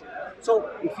towards. So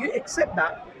if you accept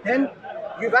that, then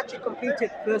you've actually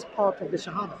completed first part of the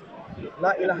Shahada.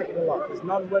 La ilaha illallah. There's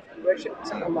none worthy to worship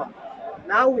except Allah.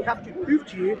 Now we have to prove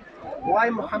to you why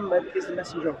Muhammad is the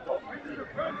messenger of God.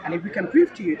 And if we can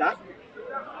prove to you that,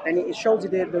 then it shows you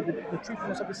the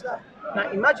truthfulness of Islam.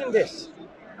 Now imagine this.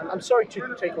 And I'm sorry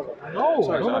to take over.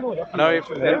 No. I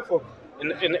know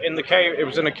in the cave, it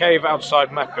was in a cave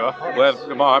outside Mecca where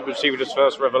Muhammad received his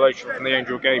first revelation from the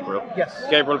angel Gabriel. Yes.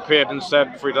 Gabriel appeared and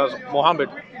said 3 times, Muhammad,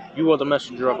 you are the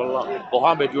messenger of Allah.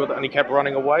 Muhammad, you are and he kept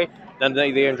running away. Then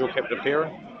the angel kept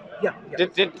appearing. Yeah.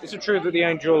 Is it true that the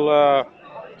angel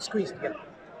Squeezed together.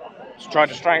 tried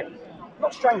to strangle?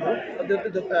 Not strangle, but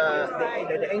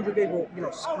the angel Gabriel,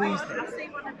 squeezed him.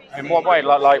 In what way?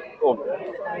 Or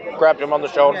grabbed him on the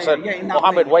shoulder and said, in that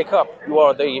Muhammad, way. wake up. You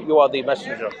are the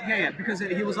messenger. Yeah, because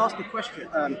he was asked a question.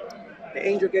 The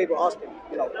angel Gabriel asked him,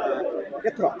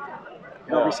 Iqra,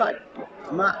 recite.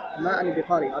 Ma ani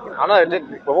biqari. I know.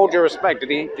 With all due respect,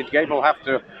 did Gabriel have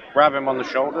to grab him on the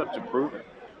shoulder to prove it?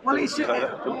 Well, it's just,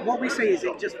 what we say is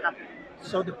it just happened.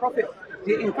 So the Prophet,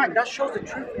 in fact, that shows the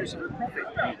truthfulness of the Prophet.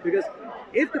 Because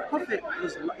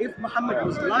if Muhammad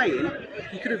was lying,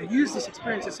 he could have used this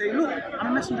experience to say, look, I'm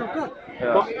a messenger of God.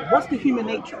 Yeah. But what's the human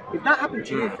nature? If that happened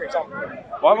to you, for example.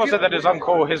 Why was it that his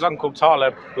uncle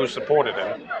Talib, who supported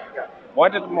him, why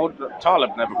did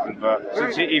Talib never convert?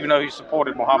 Since even though he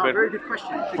supported Muhammad Very good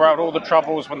question. throughout all the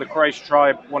troubles when the Quraysh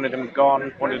tribe wanted him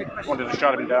gone, wanted to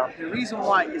shut him down. The reason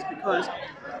why is because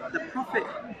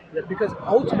because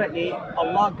ultimately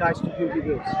Allah guides to who He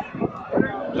wills.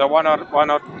 So why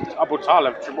not Abu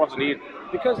Talib? Wasn't he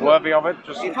worthy of it?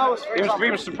 Just if I was, for example,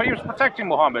 he was protecting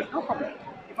Muhammad. No problem.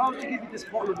 If I was to give you this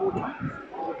bottle of water,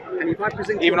 and if I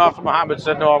present Even you after Muhammad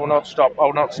said, "No, I will not stop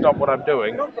what I'm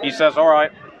doing," he says, "All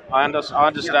right, I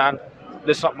understand.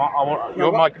 This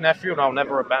you're my nephew, and I'll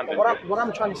never abandon you." What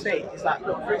I'm trying to say is that,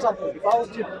 look, for example, if I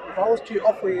was to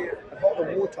offer you a bottle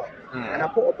of water and I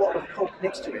put a bottle of Coke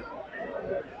next to it,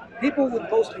 people would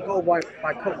mostly go by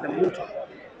Coke than water.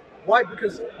 Why?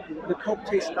 Because the Coke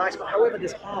tastes nice, but however,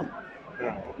 there's harm.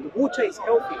 The water is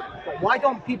healthy, but why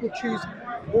don't people choose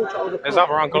water over Coke? His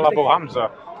other uncle Abu Hamza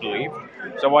believed.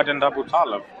 So why didn't Abu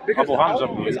Talib? Abu Hamza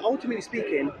believe? Because ultimately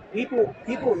speaking,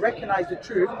 people recognize the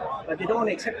truth, but they don't want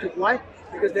to accept it. Why?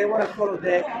 Because they want to follow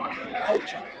their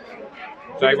culture.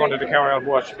 So he wanted to carry on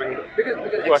worshipping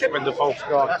the false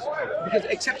gods. Because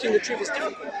accepting the truth is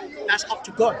difficult. That's up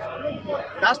to God.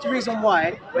 That's the reason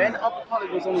why when Abu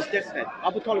Talib was on his deathbed,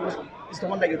 Abu Talib is the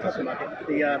one that you're talking about,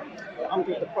 the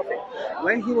uncle of the Prophet.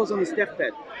 When he was on his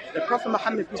deathbed, the Prophet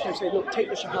Muhammad, peace be upon him, said, look, take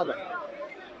the Shahada.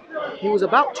 He was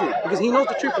about to, because he knows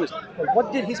the truthfulness. But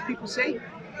what did his people say?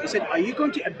 He said, are you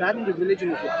going to abandon the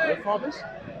religion of your forefathers?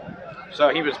 So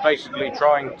he was basically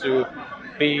trying to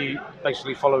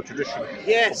follow tradition.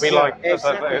 Yes. Exactly.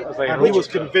 As they And he was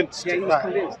convinced Yeah, he was that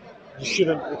convinced. you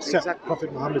shouldn't accept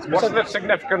Prophet Muhammad's What's message. the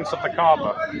significance of the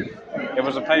Kaaba? It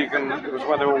was a pagan. It was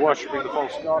where they were worshipping the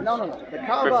false gods. No. The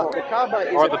Kaaba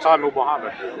is or at the time of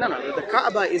Muhammad. No. The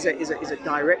Kaaba is a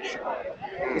direction.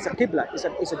 It's a qibla.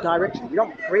 It's a direction. You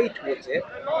don't pray towards it,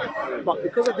 but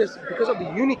because of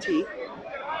the unity.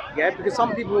 Yeah, because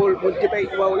some people will debate,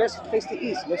 well, let's face the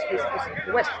east, let's face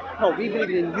the west. No, we believe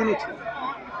in unity.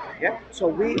 Yeah, so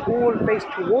we all face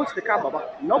towards the Kaaba,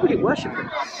 but nobody worships it.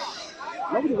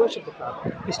 Nobody worships the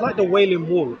Kaaba. It's like the Wailing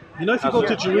Wall. You know, if you go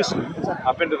to Jerusalem,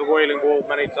 I've been to the Wailing Wall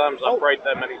many times. I've prayed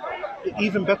there many times.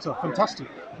 even better, fantastic.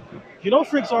 You know,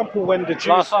 for example, when the Jews...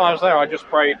 Last time I was there, I just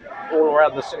prayed all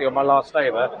around the city on my last day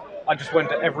there. I just went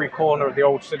to every corner of the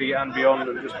old city and beyond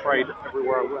and just prayed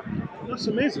everywhere I went. That's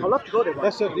amazing. I'd love to go there.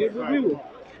 That's it. We will.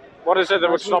 What is it that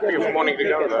would stop you from wanting to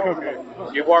go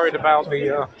there? You worried about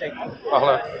the?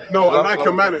 No, I like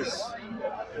your manners.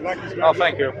 I like his Oh, manners.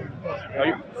 thank you.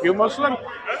 Are you Muslim?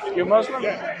 You Muslim?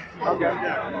 Yeah. Okay.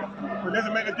 But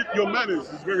doesn't matter. Your manners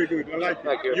is very good. I like it.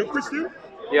 Thank you. You're Christian?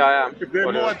 Yeah, I am. If they're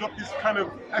What more is it? adopt this kind of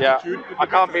Yeah, attitude. I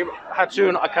can't be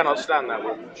Hatun. I cannot stand that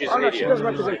woman. She's Oh, an no, she doesn't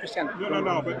idiot. represent Christianity.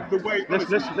 No. But the way.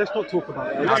 Let's not talk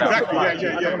about it. Exactly.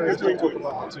 Yeah. Let's not talk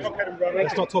about Hatun.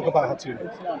 Let's not talk about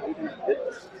Hatun.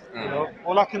 You know,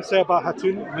 all I can say about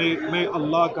Hatun, may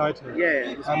Allah guide her.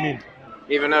 Yeah. I mean,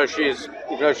 Even though she's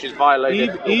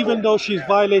violated. even though she's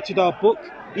violated our book,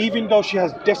 even though she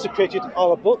has desecrated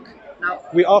our book, Now,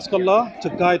 we ask Allah to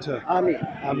guide her. Ameen.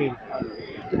 I mean,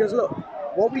 Because look,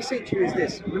 what we say to you is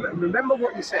this. Remember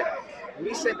what we said.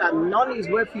 We said that none is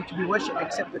worthy to be worshipped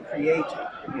except the Creator.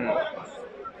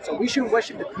 So we shouldn't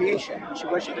worship the creation. We should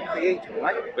worship the Creator,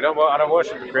 right? I don't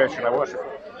worship the creation. I worship.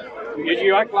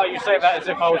 You act like you say that as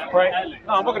if I was praying.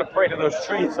 No, I'm not going to pray to those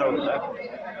trees over there.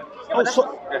 Oh,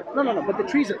 no. But the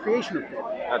trees are creation of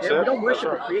God. That's We it. don't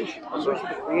worship That's the creation. We worship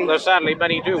the Creator. Though sadly,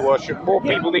 many do worship. More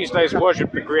people these days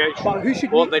worship the creation But who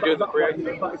should more than they do the but,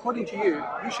 creator. but according to you,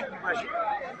 who should we worship?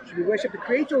 Should we worship the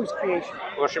Creator or His creation?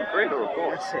 Worship creator, of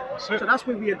course. That's it. So that's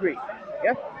where we agree.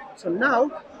 Yeah. So now,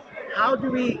 now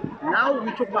we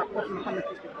talk about Prophet Muhammad.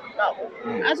 Now,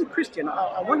 as a Christian,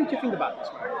 I want you to think about this.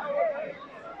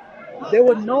 There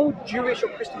were no Jewish or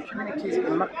Christian communities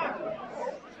in Mecca.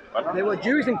 There were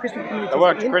Jewish and Christian communities. There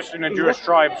weren't Christian and Jewish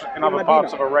tribes in other Medina.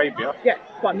 parts of Arabia. Yeah,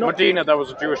 but not Medina, there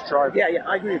was a Jewish tribe. Yeah,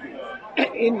 I agree with you.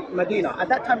 In Medina, at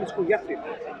that time it's called Yathrib.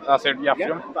 That's it, Yeah,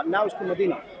 yeah. but now it's called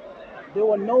Medina. There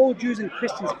were no Jews and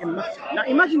Christians in Mecca. Now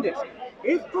imagine this: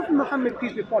 if Prophet Muhammad,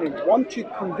 peace be upon him, want to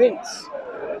convince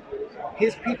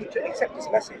his people to accept his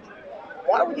message,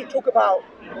 why would he talk about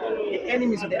the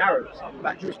enemies of the Arabs,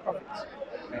 about Jewish prophets?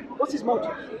 What's his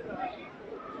motive?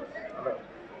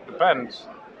 Depends.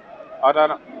 I don't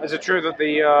know. Is it true that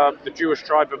the Jewish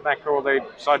tribe of Mecca, or they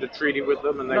signed a treaty with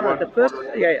them and they No, weren't? the first,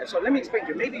 yeah. So let me explain to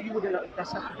you. Maybe you wouldn't know.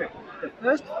 That's not correct. The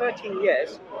first 13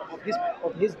 years of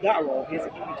his da'wah, of his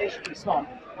invitation to Islam,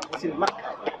 was in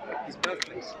Mecca, his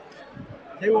birthplace.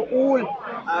 They were all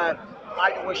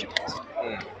idol worshippers.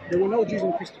 There were no Jews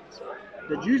and Christians.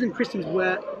 The Jews and Christians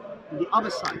were on the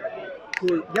other side,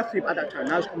 called Yathrib at that time.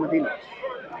 Now it's called Medina.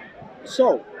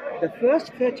 So the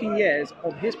first 13 years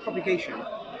of his propagation,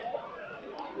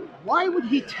 why would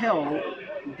he tell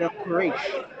the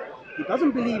Quraysh? He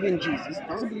doesn't believe in Jesus,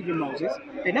 doesn't believe in Moses.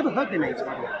 They never heard their names,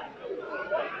 by the way.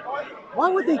 Why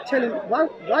would they tell him?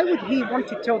 Why would he want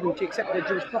to tell them to accept their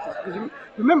Jewish prophets? Because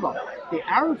remember, the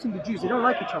Arabs and the Jews, they don't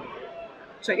like each other.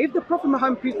 So if the Prophet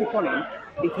Muhammad, peace be upon him,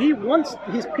 if he wants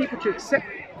his people to accept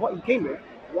what he came with,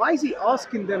 why is he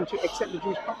asking them to accept the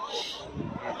Jewish prophets?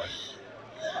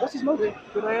 What's his motive?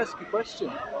 Can I ask a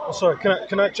question? oh, sorry.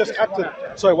 Can I just add to?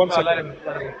 Sorry, one second. Let him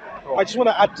go. I just want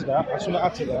to add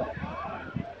to that.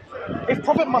 If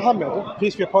Prophet Muhammad,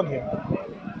 peace be upon him,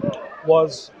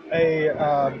 was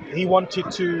he wanted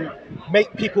to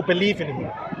make people believe in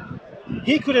him,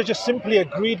 he could have just simply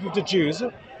agreed with the Jews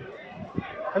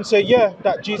and say, yeah,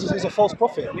 that Jesus is a false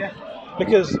prophet. Yeah.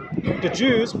 Because the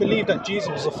Jews believed that Jesus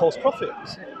was a false prophet.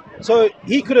 So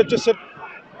he could have just said,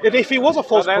 if he was a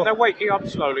false They're prophet, waking up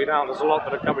slowly now. There's a lot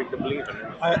that are coming to believe in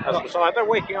him. So they're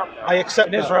waking up now. I accept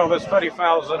In that. Israel, there's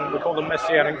 30,000, we call them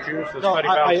Messianic Jews. There's No,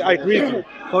 30,000. I agree with you.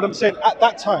 But what I'm saying, at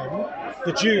that time,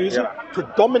 the Jews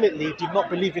predominantly did not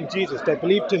believe in Jesus. They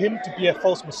believed him to be a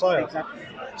false Messiah. Exactly.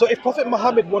 So if Prophet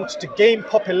Muhammad wanted to gain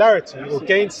popularity or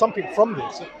gain something from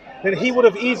this, then he would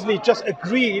have easily just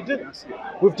agreed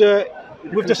with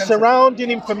the surrounding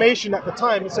information at the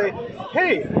time and say,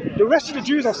 hey, the rest of the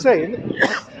Jews are saying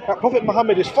that Prophet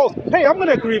Muhammad is false. Hey, I'm going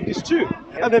to agree with this too.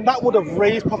 And then that would have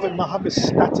raised Prophet Muhammad's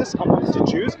status amongst the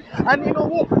Jews. And you know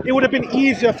what? It would have been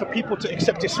easier for people to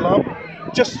accept Islam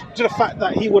just to the fact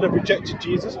that he would have rejected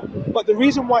Jesus. But the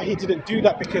reason why he didn't do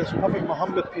that, because Prophet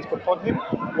Muhammad, peace be upon him,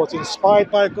 was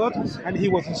inspired by God, and he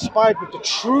was inspired with the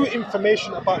true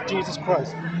information about Jesus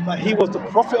Christ, that he was the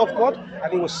prophet of God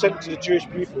and he was sent to the Jewish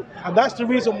people. And that's the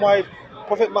reason why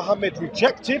Prophet Muhammad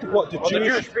rejected what the Well, the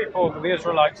Jewish... Jewish people, the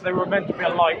Israelites, they were meant to be a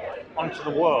light onto the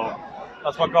world.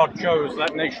 That's why God chose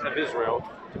that nation of Israel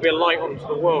to be a light onto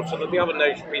the world, so that the other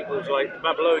nation peoples, like the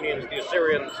Babylonians, the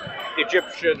Assyrians, the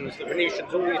Egyptians, the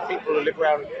Phoenicians, all these people who live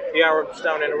around, the Arabs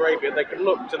down in Arabia, they could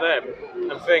look to them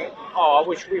and think, oh, I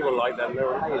wish we were like them,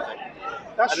 they're amazing.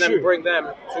 That's and then true. bring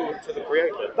them to the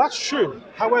Creator. That's true.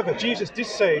 However, Jesus did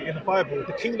say in the Bible,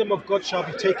 the kingdom of God shall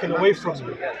be taken away from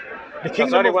you. The That's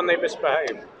kingdom only of when they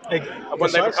misbehave. And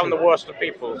when they become Precisely. the worst of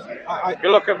people. I- If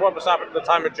you look at what was happening at the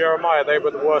time of Jeremiah, they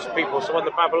were the worst people. So when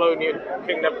the Babylonian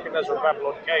King Nebuchadnezzar of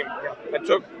Babylon came and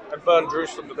took and burned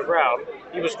Jerusalem to the ground,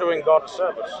 he was doing God a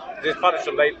service. His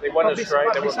punishment, they went astray.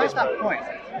 But They were besides that misbehaved.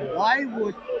 point,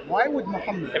 why would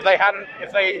Muhammad? If they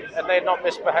had not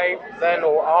misbehaved then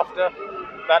or after,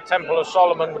 that Temple of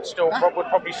Solomon would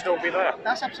probably still be there.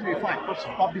 That's absolutely fine.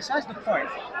 But besides the point,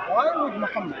 why would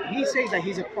Muhammad? He says that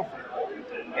he's a prophet.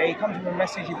 Yeah, he comes with a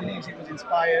message. He believes it was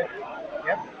inspired.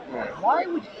 Yep. Why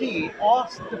would he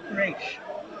ask the Quraysh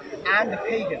and the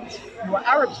pagans, who are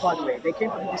Arabs by the way, they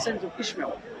came from the descendants of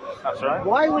Ishmael? That's right.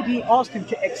 Why would he ask them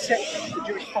to accept the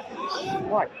Jewish prophets?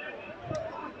 Why?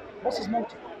 What's his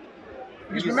motive?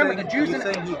 Because remember, the Jews. You're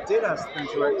saying he did ask them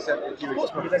to accept the Of Jewish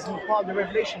course, because that's part of the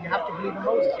revelation. You have to believe in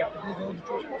Moses. You have to believe in all the Jewish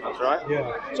prophets. That's right.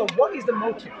 Yeah. So, what is the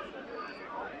motive?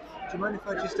 Do you mind if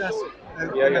I just ask?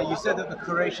 Yeah. You said that the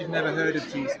Quraysh had never heard of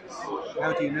Jesus.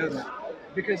 How do you know that?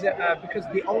 Because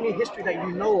the only history that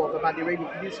you know of about the Arabian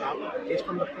Peninsula is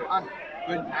from the Quran.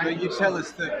 But you tell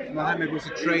us that Muhammad was a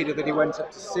trader, that he went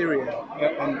up to Syria,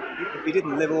 and he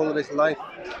didn't live all of his life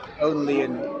only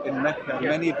in Mecca. Yeah.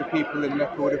 Many of the people in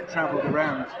Mecca would have travelled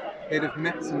around. They'd have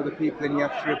met some of the people in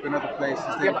Yathrib and other places.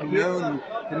 They'd Yeah, have but he- known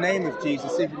the name of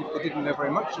Jesus, even if they didn't know very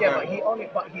much Yeah, about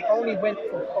but him. he only went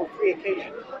for 3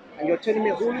 occasions, and you're telling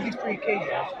me all of these 3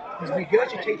 occasions, he's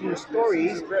regurgitating the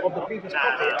stories of the previous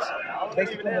prophets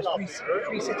based upon those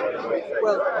three cities.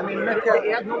 Well, I mean, He Mecca.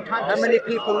 had no time. How many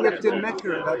people lived in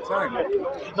Mecca at that time?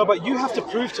 No, but you have to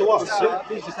prove to us.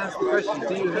 Please just answer the question.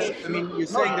 Do you have, I mean, you're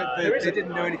saying that they didn't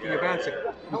know anything about it.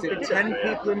 Was it 10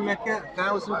 people in Mecca?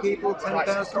 1,000 people?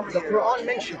 10,000? The Quran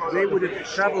mentions. They would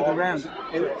have travelled around.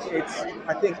 It's,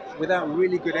 I think, without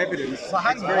really good evidence, it's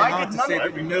very why hard did to say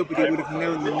none that nobody would have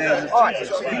known the name of Alright,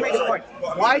 Jesus. so he makes a point.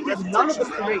 Why did none of the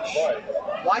Quraysh,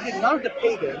 why did none of the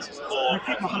pagans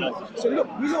refute Muhammad? So look,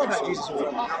 we know about Jesus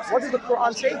already. What does the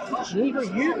Quran say? Neither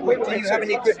you. Do you have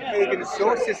any good pagan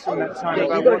sources from that time Yeah,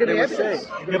 about you gotta what give they me were evidence.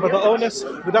 saying? Yeah, but the onus.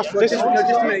 But that's Well, this. just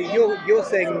a minute. You're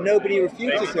saying nobody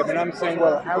refuted him, and I'm saying,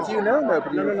 well, how do you know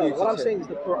nobody No. refuted What I'm him? saying is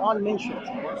the Quran mentions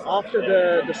after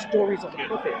the stories of the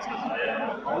prophets,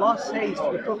 Allah says to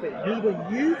the prophet, neither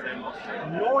you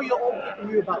nor your own people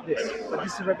knew about this, but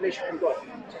this is a revelation from God.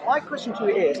 So my question to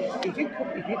you is, if you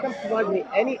can provide me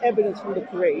any evidence from the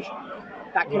Quraysh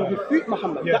that can refute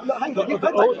Muhammad, Yeah. hang on, you've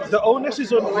heard that. The onus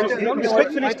is on.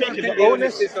 Respectfully I don't speaking, think the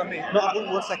onus. is on me.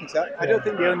 One second, sir. I don't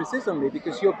think the onus is on me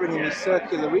because you're bringing me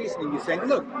circular reasoning. You're saying,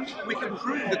 look, we can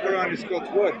prove the Quran is God's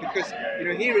word because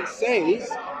here it says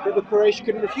that the Quraysh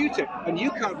couldn't refute it, and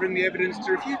you can't bring me evidence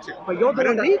to refute it. But you're the I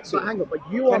one don't that. need to. But hang on, but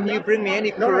you are. Can you bring me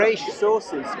any No. Quraysh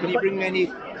sources? Can you bring me any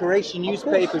Quraysh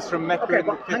newspapers from Mecca Okay, in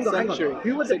the but 5th hang on. century,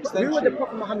 Who were 6th the century?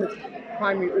 Prophet Muhammad's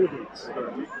primary audience?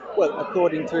 Well,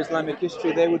 according to Islamic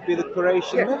history, they would be the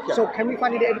Quraysh in Yeah. Mecca. So can we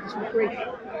find any evidence from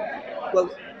Quraysh? Well,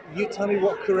 you tell me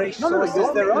what Quraysh No,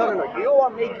 sources there are. no. You are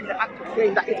making the active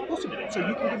claim that it's possible. So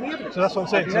you can give me evidence. So that's what I'm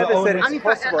saying. I've So the never said onus. And in it's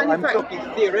fact- possible. and in I'm fact- talking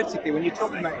theoretically. When you're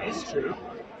talking about history,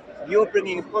 you're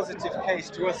bringing a positive case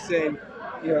to us saying,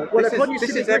 Well, according to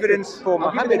this the is evidence Griffiths, for I'll give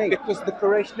you the Muhammad name. because the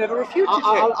Quraysh never refuted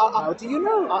I'll- it. How do you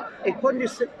know? According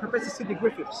to Professor Sidney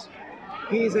Griffiths,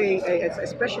 he is a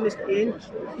specialist in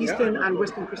Eastern and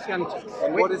Western Christianity.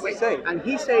 And what does he say? And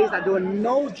he says that there were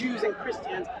no Jews and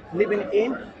Christians living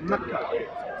in Mecca.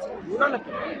 None of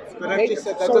them. But I've just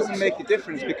said that doesn't make a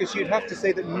difference because you'd have to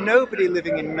say that nobody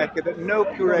living in Mecca, that no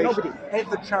Quraysh nobody.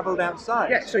 ever travelled outside.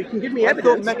 Yeah, so you can give me I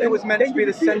evidence. thought Mecca was meant to be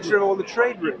the centre of all the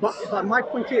trade routes. But my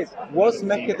point is, Was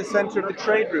Mecca the centre of the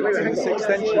trade routes in the 6th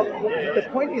century? the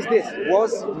point is this.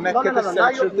 Was Mecca the Now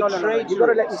centre you're- of the trade You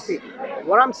gotta let me routes? speak.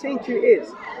 What I'm saying to you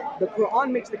is, the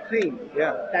Quran makes the claim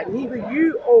Yeah. that neither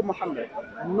you, O Muhammad,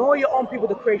 nor your own people,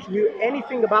 the Quraysh, knew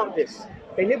anything about this.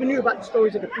 They never knew about the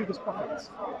stories of the previous prophets.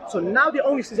 So now the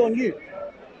onus is on you.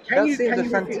 That seems a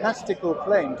refute- fantastical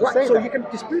claim to Right, say so that. you can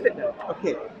disprove it then.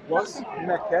 Okay, was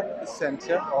Mecca the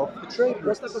centre of the trade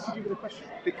What's routes? that got to do with the question?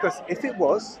 Because if it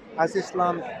was, as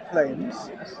Islam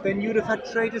claims, then you'd have had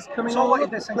traders coming So all what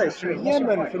over is the the place, centre of from trade? What's your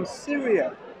Yemen, point? from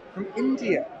Syria, from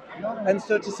India. And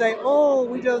so to say, oh,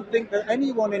 we don't think that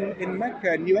anyone in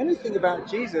Mecca knew anything about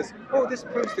Jesus, oh, this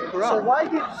proves the Quran. So why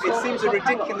did It seems a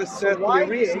ridiculous circular why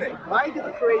reasoning. Why did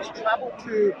the Quraysh travel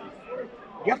to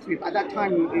Yathrib? At that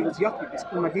time, it was Yathrib. It's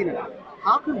called Medina now.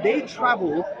 How could they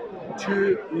travel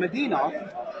to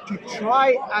Medina to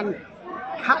try and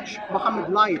catch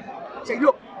Muhammad live? Say,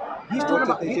 look, He's talking What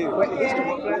about did they do?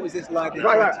 What was this lie they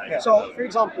Right, tried to right. tell? So, for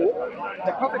example,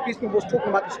 the Prophet peace be upon him was talking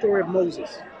about the story of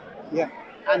Moses Yeah.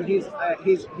 and his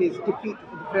defeat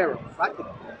of the Pharaoh, right?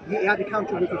 He had the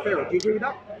encounter with the Pharaoh. Do you agree with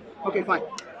that? Okay, fine.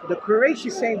 The Quraysh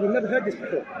is saying we've never heard this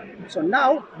before. So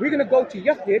now we're going to go to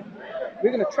Yathrib.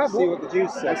 We're going to travel, See what the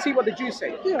Jews say. and see what the Jews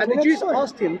say. Yeah, and well, the Jews that's fine.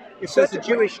 asked him If there's a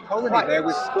Jewish colony there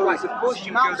with scholars, of course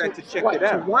you go there to check it So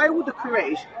out. why would the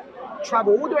Quraysh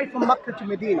travel all the way from Mecca to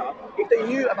Medina if they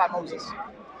knew about Moses?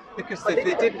 Because if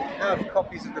they didn't have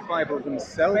copies of the Bible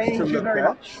themselves Thank to you look very at,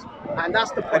 much. And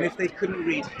that's the point. and if they couldn't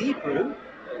read Hebrew,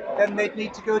 then they'd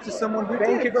need to go to someone who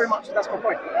Thank did. you very much. That's my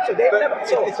point. So they never. But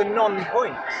So, it's a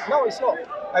non-point. no, it's not.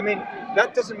 I mean,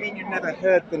 that doesn't mean you never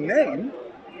heard the name.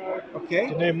 Okay.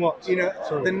 The name what? You know,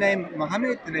 Sorry. the name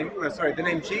Muhammad, the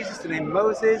name Jesus, the name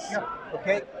Moses.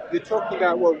 Okay. You're talking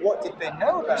about, well, what did they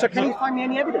know about? So can you it? find me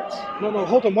any evidence? No,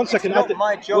 hold on one second. It's not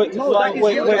my job wait, to no, find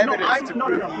wait, you wait. evidence to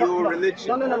prove your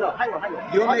religion. No. Hang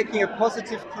on. You're making a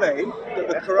positive claim that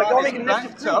the But you're Quran making is a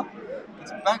negative backed up.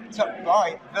 It's backed up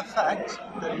by the fact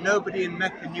that nobody in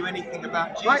Mecca knew anything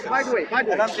about Jesus. By the way.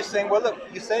 And I'm just saying, well, look,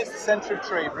 you say it's the centre of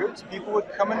trade routes. People would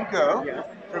come and go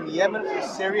from Yemen, from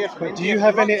Syria, from But India. do you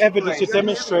have any lots of evidence to places.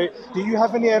 demonstrate? Do you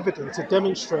have any evidence to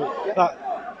demonstrate that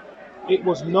it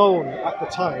was known at the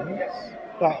time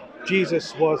that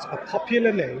Jesus was a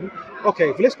popular name?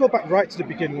 Okay, let's go back right to the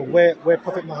beginning, where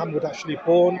Prophet Muhammad was actually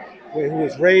born, where he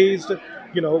was raised.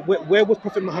 You know, where was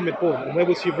Prophet Muhammad born and where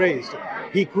was he raised?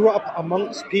 He grew up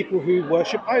amongst people who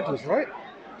worship idols, right?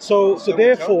 So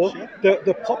therefore,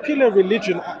 the popular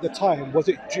religion at the time, was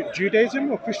it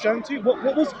Judaism or Christianity? What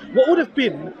would have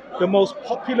been the most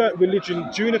popular religion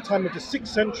during the time of the 6th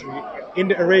century in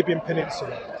the Arabian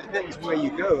Peninsula? Depends where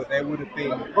you go. There would have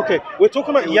been. Okay, we're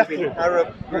talking about There would have been Yathrib.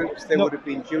 Arab groups. There No. would have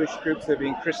been Jewish groups. There would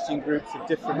have been Christian groups of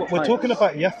different. We're types. talking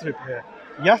about Yathrib here.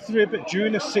 Yathrib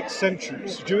during the 6th century,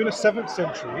 during the 7th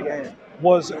century,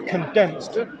 was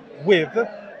condensed with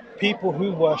people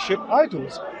who worship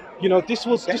idols. You know, this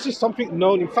is something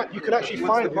known. In fact, you can actually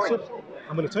What's find the point? this.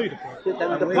 I'm going to tell you the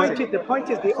point. The point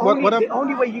is the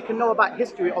only way you can know about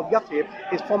history of Yathrib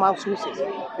is from our sources.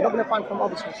 You're not going to find from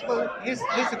other sources. Well, here's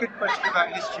a good question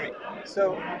about history.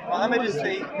 So, Muhammad is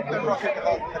the prophet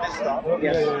of Islam.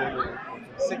 Yes.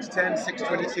 610,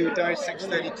 622, died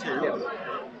 632.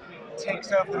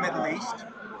 Takes over the Middle East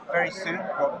very soon.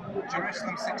 Well,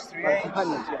 Jerusalem 638.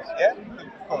 Companions, yes. Yeah,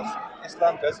 of course.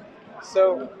 Islam does.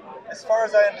 So, as far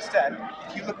as I understand,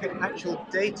 if you look at actual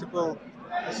datable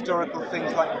historical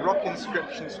things like rock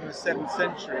inscriptions from the 7th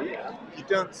century, you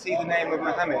don't see the name of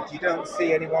Muhammad. You don't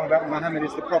see anyone about Muhammad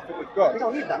as the prophet of God. We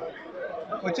don't need that.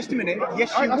 Well, just a minute.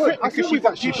 Yes, I you think- would, I think because we've you've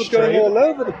got actually people going strayed. all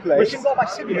over the place. We should go by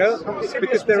You know, Syrians.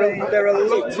 because there are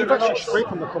loads We've of actually strayed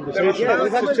from the there are conversation. loads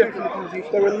we've of had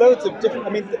different. There are loads of different. I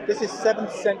mean, this is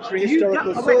 7th century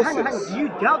historical Hang on. sources. Do you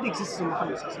doubt the existence of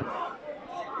Muhammad?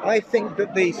 I think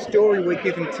that the story we're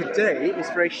given today is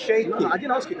very shaky. No, I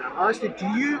didn't ask you that. I asked you, do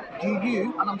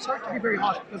you, and I'm sorry to be very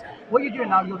harsh, because what you're doing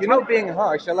now, You're not being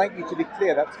harsh. I like you to be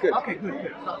clear. That's good. Okay,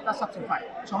 good. That's absolutely fine.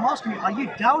 So I'm asking you, are you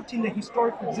doubting the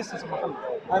historical existence of Muhammad?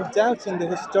 I'm doubting the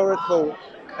historical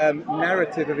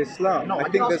narrative of Islam. No, I I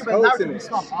think didn't there's ask you about the holes narrative in of it.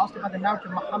 Islam. I asked you about the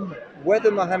narrative of Muhammad. Whether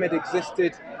Muhammad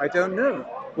existed, I don't know.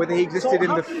 Whether he existed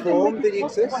in the form that he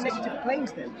exists. So negative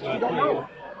claims then? You don't know.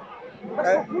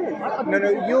 That's not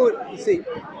good. No, you see,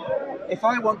 if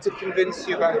I want to convince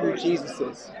you about who Jesus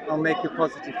is, I'll make a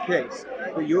positive case.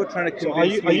 But you're trying to So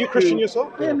convince me. are you Christian who,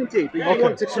 yourself? I am indeed. But you Okay.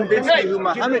 want to convince me who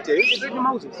Muhammad is,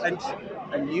 Moses.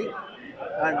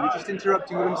 and you're just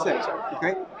interrupting what I'm saying.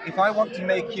 Okay? If I want to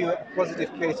make you a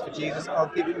positive case for Jesus,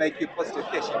 I'll make you a positive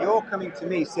case. You're coming to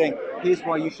me saying, here's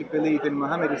why you should believe in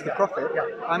Muhammad as the prophet.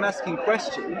 I'm asking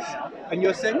questions, and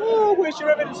you're saying, oh, where's your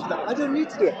evidence for that? I don't need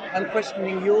to do it. I'm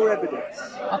questioning your evidence.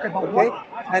 Okay, but Okay? what?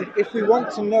 And if we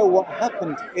want to know what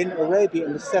happened in Arabia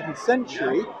in the 7th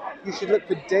century, you should look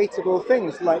for datable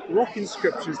things like rock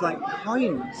inscriptions, like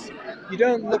coins. You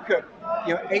don't look at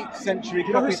 8th century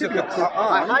copies of the I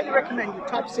Quran. highly recommend you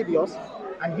type Sidious,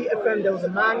 and he affirmed there was a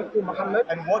man called Muhammad.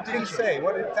 And what did he say?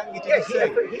 What exactly did Yeah, he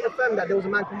say? he affirmed that there was a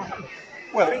man called Muhammad.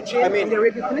 Well, Preaching I in mean, the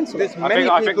Arabian Peninsula. there's I many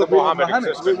think people the called Muhammad Muhammad.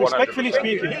 existed. Respectfully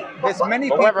speaking, There's many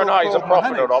But people whether or not he's a called prophet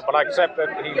Muhammad. or not, but I accept that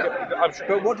I'm sure.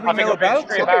 But what do we I think know it would be about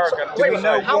extreme it? arrogance Do to we say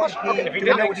know how what much- he, if he do we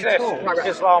didn't know what he exist, taught?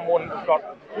 Islam wouldn't have got.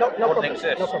 No wouldn't problem.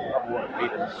 exist. No problem. I wouldn't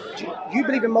believe it. You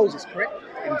believe in Moses, correct?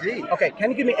 Indeed. Okay, can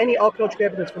you give me any archaeological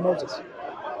evidence for Moses?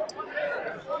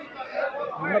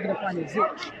 You're not going to find a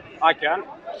zilch. I can.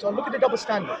 So look at the double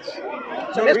standards. So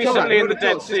let's go Recently back. in the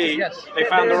Dead Sea, Yes. they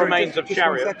found the There- remains of just 1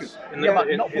 chariots. second. In Yeah, the, but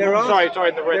in, not- in, There are sorry,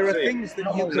 in the there Red are Sea. things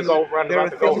that you The can Gulf, round there are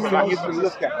about the Gulf things of that you Mexico. can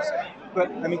look at But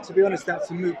I mean, to be honest, that's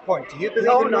a moot point. Do you believe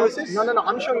No, in no, Moses? no, no, no.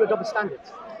 I'm showing you double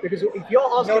standards. Because if you're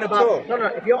asking Not at all.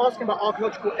 about if you're asking about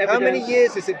archaeological evidence, How many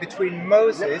years is it between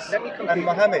Moses Let me complete. and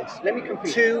Muhammad? Let me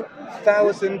complete.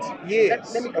 2,000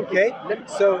 years. Let me complete. Okay?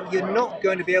 So you're not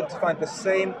going to be able to find the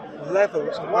same level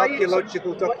of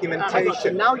archaeological documentation. So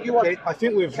now you are. Okay? I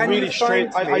think we've Can really you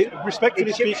strayed. find me I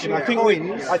respectfully speaking, Egyptian I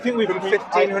think we've from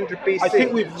 1500 BC? I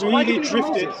think we've So why do really you believe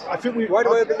in drifted. Moses? I think we. Why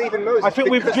do I believe in Moses? I think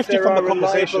we've Because drifted there from the are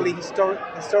conversation.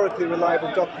 historically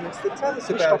reliable documents that tell us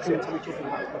Which about it. document are we talking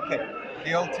about? Okay,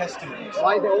 the Old Testament.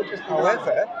 Why the Old Testament?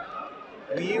 However,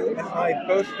 you and I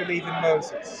both believe in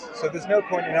Moses, so there's no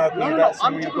point in arguing No, about I'm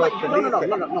something we talking both about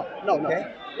believe in.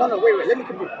 Okay? Wait, let me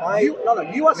complete.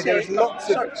 You are saying There's lots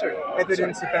of sorry.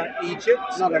 evidence about Egypt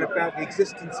and about the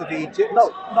existence of Egypt.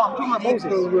 No, I'm talking about Moses.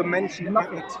 People who were mentioned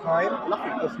at the time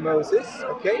of Moses.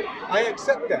 Okay, I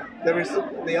accept that. There is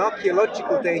the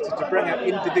archaeological data to bring out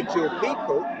individual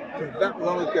people from that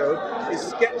long ago is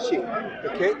sketchy.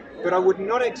 Okay, but I would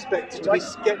not expect it to be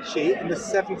sketchy in the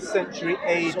 7th century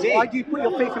AD. So why do you put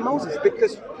your faith in Moses?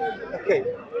 Because, okay,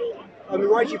 I mean,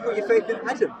 why do you put your faith in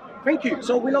Adam? Thank you.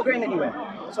 So we're not going anywhere.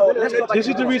 So let's go back This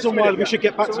to is the reason why we should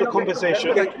get back to the we're not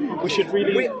conversation. going- We should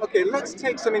really. Okay, let's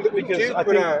take something that we Because do I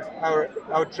put think-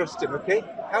 our trust in, okay?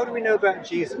 How do we know about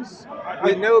Jesus?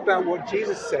 We know about what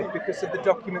Jesus said because of the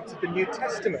documents of the New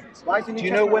Testament. Why is the New Do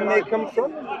you know when they Testament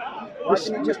come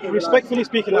from? Respectfully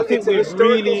speaking, Well, I think it's a we've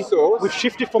historical really source. we've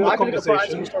shifted from the I think the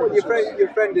conversation. Bible Your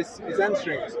friend is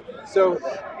answering us. So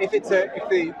if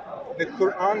the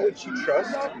Quran which you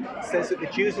trust says that the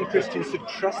Jews and Christians should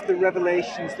trust the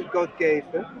revelations that God gave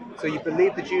them. So you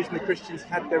believe the Jews and the Christians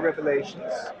had their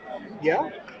revelations. Yeah?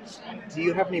 Do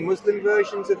you have any Muslim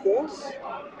versions of those?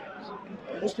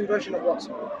 Muslim version of what?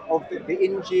 Of the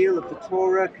Injil, of the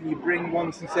Torah? Can you bring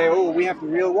ones and say, oh, we have the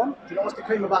real one? Do you know what's the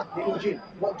claim about the Injil?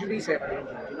 What do we say about the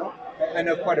Injil? Do you know? I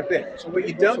know quite a bit. But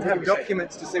you don't have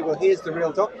documents to say, well, here's the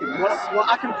real documents. Well,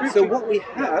 I can prove So to you. what we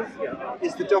have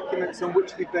is the documents on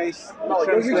which we base No,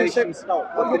 the you're using translations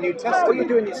of the New What Testament. you're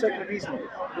doing is circular reasoning.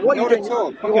 What Not you're doing at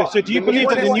all. Okay, so do you The believe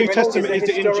New that the New Testament Testament is is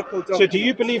a the historical Injil? So do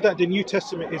you document. believe that the New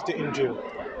Testament is the Injil?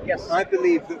 Yes. I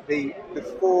believe that the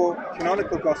 4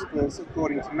 canonical Gospels,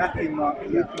 according to Matthew, Mark,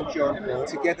 Luke, and John,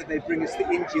 together they bring us the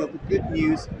Injil, the good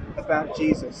news about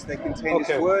Jesus. They contain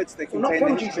Okay. his words, they not contain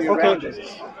from the history Jesus. around Okay.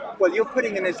 Jesus. Well, you're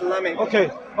putting an Islamic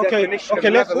definition of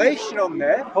let's- revelation on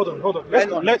there. Hold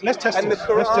on. Let's test And the this.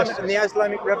 Let's test Quran and this. the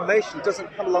Islamic revelation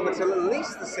doesn't come along until at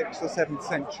least the 6th or 7th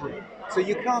century. So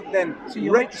you can't then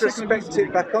you're not second retrospect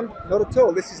it back on. Not at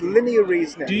all. This is linear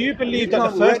reasoning. Do you believe You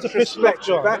that the can't first epistle of retrospect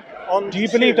John? back on Do you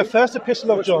believe to- the first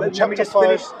epistle of John, Let me chapter just 5?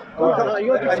 finish. Go ahead.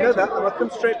 I know that, and I'll come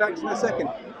straight back to it in a second.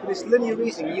 But it's linear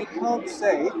reasoning. You can't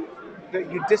say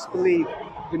that you disbelieve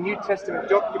the New Testament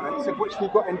documents, of which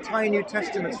we've got entire New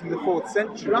Testaments from the 4th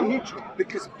century, I'm neutral.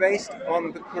 because based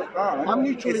on the Quran, I'm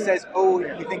neutral it in- says, oh,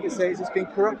 you think it says it's been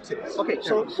corrupted. Okay,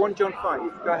 so- 1 John 5,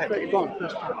 go ahead. Go on.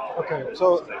 First. Okay,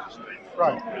 so,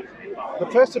 right. The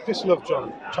first epistle of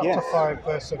John, chapter Yes. 5,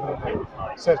 verse 7 and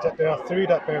 8, says that there are 3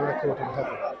 that bear record in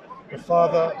heaven: the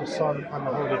Father, the Son, and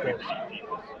the Holy Ghost.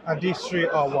 And these 3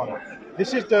 are one.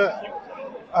 This is the.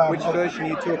 Which version are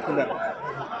you talking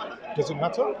about? Does it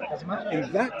matter? Does it matter? In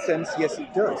that sense, yes,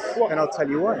 it does. What? And I'll tell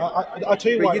you why. I'll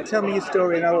tell you But why. you tell me your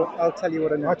story and I'll tell you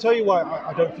what I know. I'll tell you why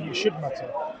I don't think it should matter.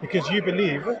 Because you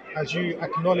believe, as you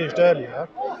acknowledged earlier,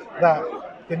 that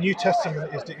the New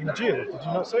Testament is the Injil. Did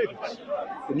you not say this?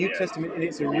 The New Testament in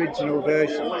its original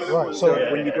version. Right, So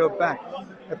so- when you go back,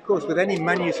 of course, with any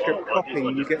manuscript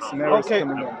copying, you get some errors Okay.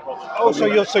 coming in. Oh, so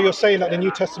you're saying that the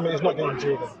New Testament is not the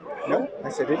Injil then? No, I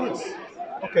said it is.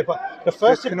 Okay, but the The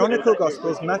first canonical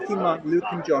Gospels, Matthew, Mark, Luke,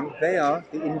 and John, they are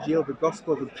the Injil, the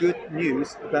Gospel, the good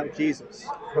news about Jesus.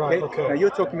 Right, okay. Now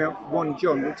you're talking about 1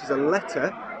 John, which is a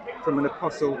letter from an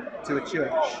apostle to a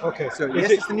church. Okay. So Is yes,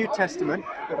 it- it's the New Testament,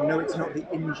 but no, it's not the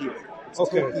Injil. It's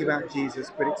Okay. talking about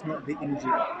Jesus, but it's not the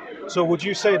Injil. So would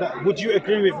you say that? Would you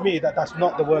agree with me that that's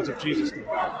not the words of Jesus? Then?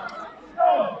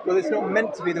 Well, it's not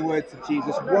meant to be the words of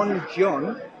Jesus. 1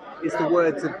 John is the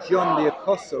words of John the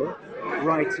Apostle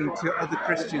writing to other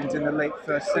Christians in the late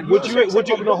 1st century. Would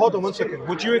you? No, hold on 1 second.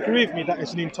 Would you agree with me that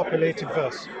it's an interpolated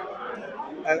verse?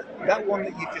 That one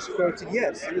that you just quoted,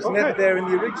 yes, it was Okay. never there in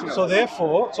the original. So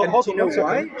therefore, so and hold do on you know 1 second.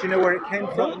 why? Do you know where it came No,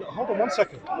 from? no, hold on 1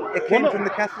 second. It came Well, from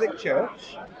the Catholic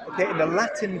Church, okay, in the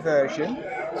Latin version,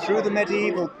 through the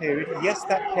medieval period. Yes,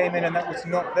 that came in and that was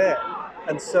not there.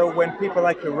 And so when people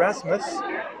like Erasmus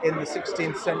in the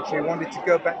 16th century wanted to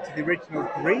go back to the original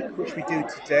Greek, which we do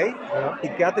today, he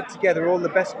gathered together all the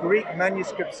best Greek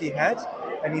manuscripts he had,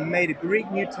 and he made a Greek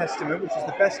New Testament, which is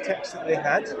the best text that they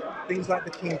had. Things like the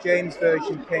King James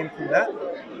Version came from that.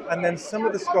 And then some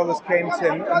of the scholars came to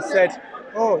him and said,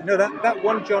 oh, no, that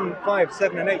 1 John 5,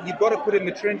 7 and 8, you've got to put in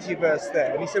the Trinity verse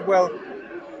there. And he said, well,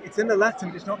 it's in the Latin,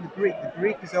 but it's not in the Greek. The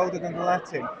Greek is older than the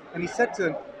Latin. And he said to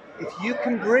them, if you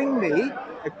can bring me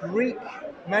a Greek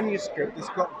manuscript that's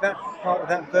got that part of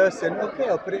that verse in, okay,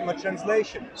 I'll put it in my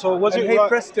translation. So was and it hey like,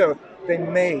 presto, they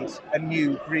made a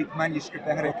new Greek manuscript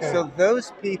that had it. So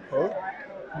those people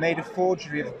made a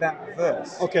forgery of that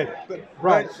verse. Okay, but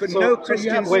right. But so, no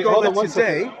Christian scholar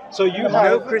today. So you have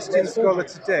no Christian scholar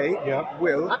today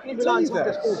will tell you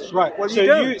that. Right. Well, so you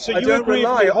don't. So I you don't agree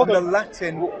rely with me? on the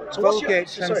Latin Vulgate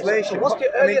translation.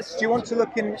 I mean, do you want to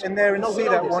look in there and see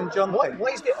that 1 John thing?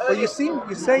 What is the Well, you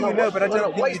say you know, but I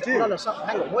don't think you do. No,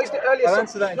 hang on. What is the earliest? I'll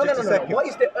answer that in just a second. What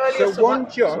is the earliest? So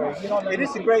 1 John, it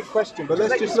is a great question, but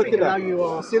let's just look at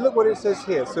that. See, look what it says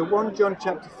here. So 1 John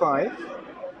chapter 5.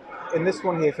 In this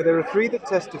one here, for there are 3 that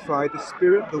testify, the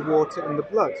Spirit, the water, and the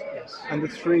blood. Yes. And the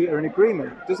 3 are in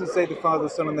agreement. It doesn't say the Father, the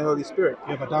Son, and the Holy Spirit.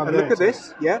 Yeah, but down and look at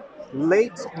this,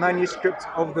 late manuscripts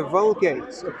of the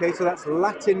Vulgate. Okay, so that's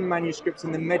Latin manuscripts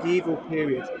in the medieval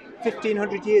period,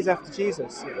 1500 years after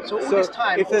Jesus. Yeah. So all this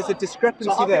time, if there's a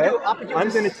discrepancy there, I'm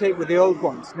going to take with the old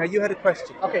ones. Now, you had a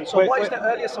question. Okay, so what is the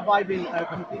earliest surviving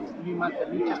complete New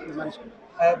Testament manuscript?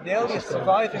 The earliest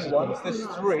surviving ones, there's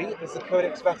 3. There's the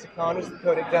Codex Vaticanus, the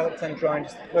Codex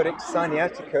Alexandrinus, the Codex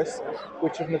Sinaiticus,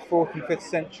 which are from the 4th and 5th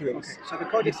centuries. Okay. So the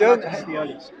Codex Sinaiticus is the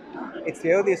earliest. It's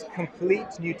the earliest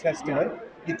complete New Testament.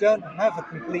 You don't have a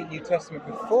complete New Testament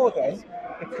before then,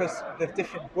 because the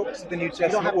different books of the New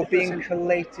Testament were being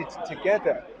collated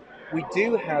together. We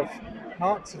do have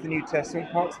parts of the New Testament,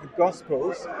 parts of the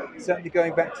Gospels, certainly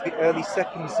going back to the early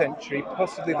 2nd century,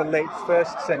 possibly the late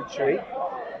 1st century.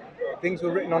 Things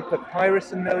were written on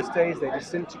papyrus in those days, they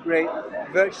disintegrate.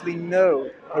 Virtually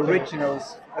no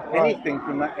originals of anything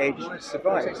from that age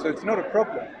survive, so it's not a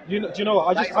problem. Do you know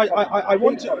what?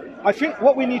 I think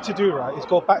what we need to do, right, is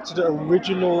go back to the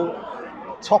original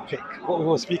topic, what we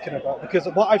were speaking about, because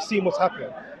what I've seen what's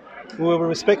happened. We were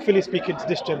respectfully speaking to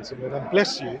this gentleman, and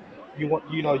bless you, you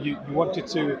wanted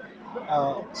to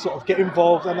sort of get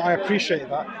involved, and I appreciate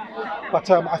that. But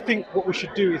I think what we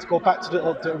should do is go back to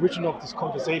the original of this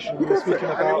conversation we were speaking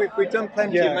about. I mean, we've done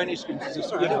plenty of manuscripts. So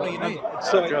sorry, I don't know your name.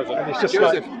 So, and it's just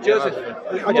Joseph.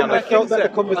 I felt that the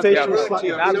conversation was slightly.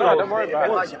 Don't worry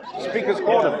about it. Speaker's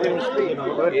corner.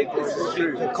 It's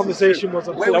true. The conversation was.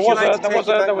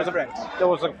 There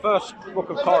was a first book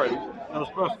of Corinth.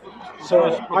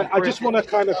 So I just want to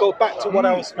kind of go back to what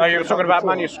I was speaking No, you were talking about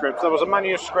before. manuscripts. There was a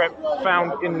manuscript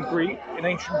found in Greek, in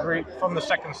ancient Greek, from the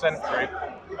 2nd century,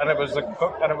 and it was the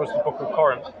book of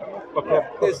Corinth.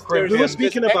 We were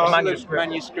speaking about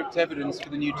manuscript evidence for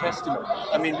the New Testament.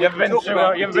 I mean, you ever been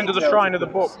to the shrine of the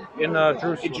book in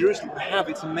Jerusalem? In Jerusalem, I have.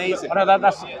 It's amazing. I know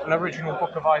that's an original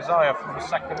book of Isaiah from the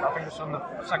 2nd. I think it's from the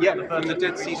 2nd. From the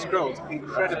Dead Sea Scrolls.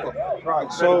 Incredible.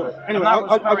 Right. So anyway,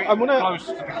 I want to close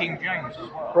to the King James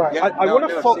as well. Right.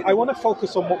 I want to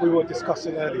focus on what we were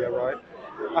discussing earlier, right?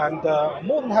 And I'm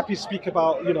more than happy to speak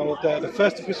about the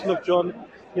first epistle of John.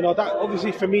 That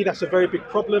obviously for me that's a very big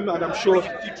problem, and I'm sure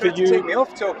for you. Take me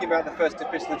off talking about the first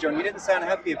epistle of John. You didn't sound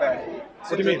happy about it. So what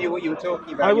do you mean? Knew what you were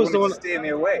talking about. I was you the one to steer me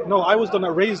away. No, I was the one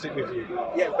that raised it with you.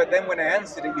 Yeah, but then when I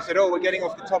answered it, you said, "Oh, we're getting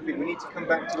off the topic. We need to come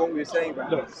back to what we were saying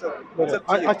about." Look, it.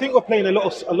 I think we're playing a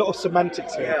lot of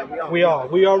semantics here. Yeah,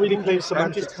 we are really playing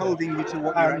semantics. I'm just holding you to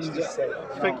what you're actually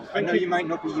saying. I know you might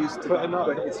not be used to it,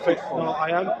 but it's good for No,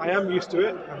 I am used to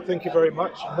it, and thank you very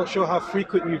much. I'm not sure how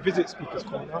frequent you visit Speakers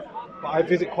Corner, but I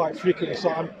visit quite frequently, so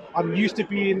I'm used to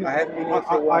being. I haven't been here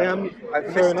for a while.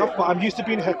 Fair enough, but I'm used to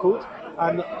being heckled,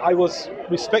 and I was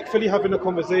respectfully having a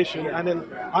conversation, and then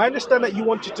I understand that you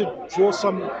wanted to draw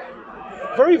some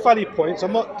very valid points.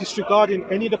 I'm not disregarding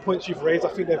any of the points you've raised. I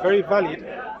think they're very valid,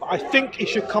 but I think it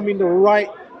should come in the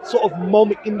right sort of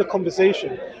moment in the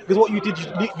conversation, because what you did,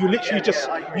 you literally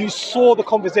you saw the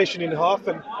conversation in half,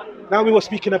 and now we were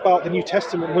speaking about the New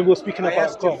Testament when we were speaking about God. I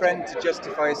asked your friend to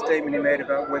justify a statement he made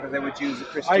about whether there were Jews or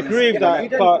Christians. I agree with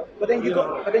that, but then you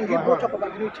brought up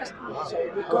about the New Testament, so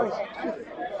we're going.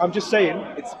 I'm just saying.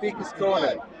 It's Speaker's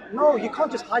Corner. No, you can't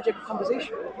just hijack a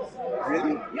conversation.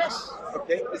 Really? Yes.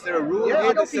 Okay. Is there a rule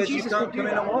here that says you can't come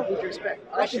in on one? With respect.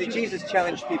 Actually, Jesus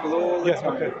challenged people all the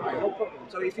time. Okay. No problem.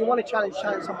 So if you want to challenge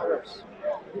somewhere else.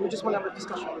 We just want to have a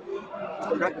discussion.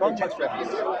 Crack on, my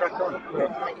friend. Crack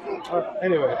on.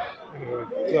 Anyway,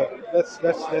 let's.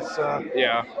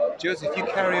 Yeah. Joseph, you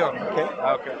carry on, okay?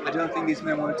 Okay. I don't think these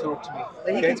men want to talk to me.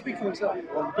 Then he can speak for himself.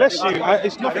 Bless you.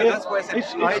 It's not. That's why I said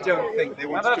I don't think they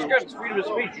want to talk to me. That's good. Freedom of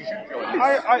speech. You should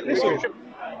join. Listen.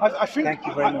 I think. Thank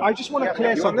you very much. I just want to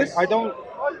clear something. I don't.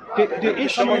 The issue,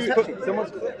 Someone's I don't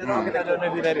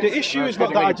know who that is. the issue is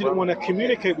not that I didn't want to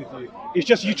communicate with you. It's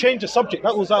just you changed the subject.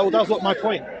 That was what my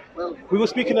point. We were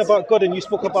speaking about God, and you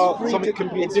spoke about something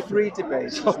completely It's different. free debate.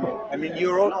 Isn't it? I mean,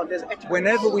 you're all.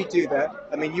 Whenever we do that,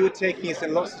 I mean, you're taking us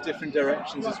in lots of different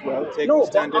directions as well. No,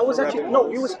 but I was actually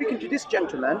you were speaking to this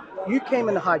gentleman. You came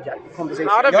and hijacked the conversation.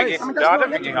 No, I don't think I mean, he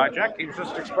that's not hijacked. He was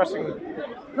just expressing.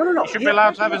 No. He should be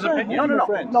allowed to have his opinion.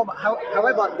 No. But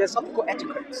however, there's something called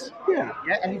etiquette. Yeah.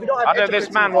 And if you don't have I know this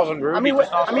etiquette, man wasn't rude. I mean, he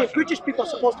just asked questions. British people are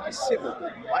supposed to be civil,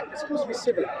 right? They're supposed to be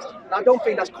civilized. And I don't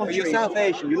think that's You're contrary. South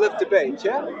Asian. You love debate,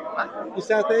 yeah? You're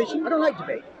South Asian? I don't like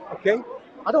debate. Okay.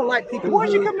 I don't like people. Why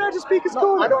who, did you come down to Speaker's no,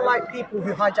 Corner? I don't like people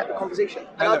who hijack the conversation.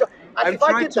 And Look, and I'm if I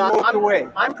trying did to that, walk away.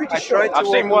 I'm pretty I sure. tried to I've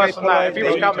seen walk away worse than that. If he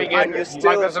was politely, coming and in, you're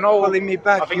still there's an old. pulling me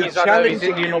back. I think You're he's either he's challenging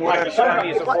Indian or me or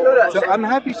Pakistani. whatever. He's a So I'm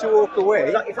happy to walk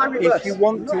away If I reverse, if you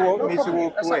want to walk me to problem.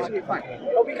 walk That's away. absolutely fine.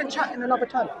 But we can chat in another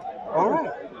time. All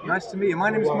right. Nice to meet you.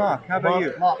 My name is Mark. How about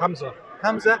you? Mark. Hamza.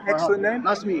 Hamza. Excellent name.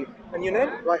 Nice to meet you. And your name?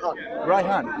 Raihan.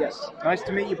 Raihan. Yes. Nice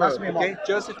to meet you Nice both. to meet you, Okay. Mark.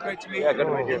 Joseph, great to meet you. Yeah, good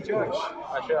to meet you. Enjoy.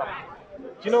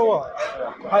 Do you know what?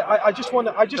 I just want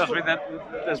to. Trust me,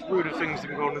 there's ruder things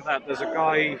than going with that. There's a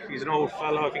guy, he's an old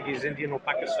fellow, I think he's Indian or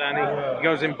Pakistani. He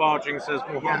goes in barging, says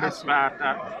Muhammad's bad.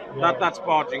 That's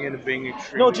barging in and being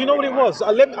extreme. No, do you know what it was?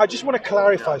 I just want to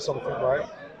clarify something, right?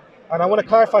 And I want to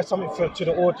clarify something to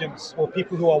the audience or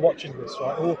people who are watching this,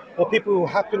 right? Or people who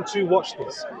happen to watch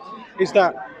this, is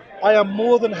that I am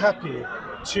more than happy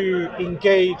to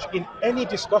engage in any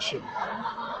discussion.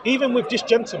 Even with this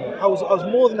gentleman, I was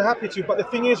more than happy to. But the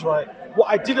thing is, right, what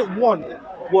I didn't want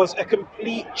was a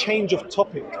complete change of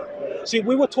topic. See,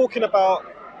 we were talking about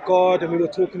God, and we were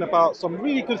talking about some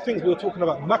really good things. We were talking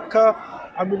about Mecca,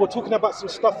 and we were talking about some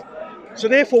stuff. So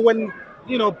therefore, when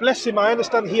bless him, I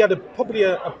understand he had probably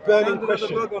a burning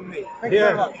question. On me. Thank you.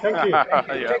 Yeah.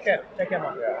 Take care,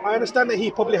 Mark. I understand that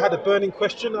he probably had a burning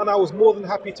question, and I was more than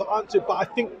happy to answer it. But I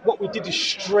think what we did is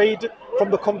strayed from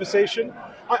the conversation.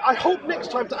 I hope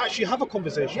next time to actually have a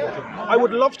conversation with him. I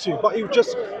would love to, but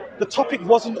the topic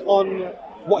wasn't on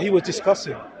what he was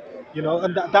discussing,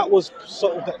 and that was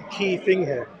sort of the key thing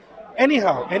here.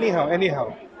 Anyhow. I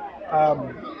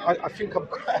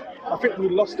think we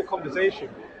lost the conversation.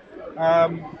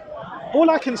 All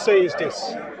I can say is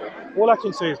this.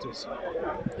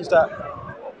 Is that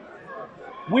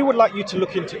we would like you to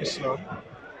look into Islam,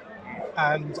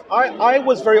 and I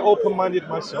was very open-minded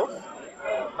myself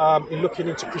in looking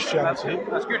into Christianity.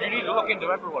 That's good. You need to look into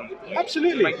everyone.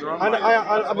 Absolutely, Make your own and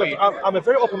mind. I'm a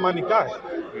very open-minded guy.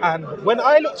 And when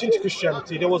I looked into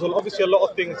Christianity, there was obviously a lot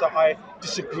of things that I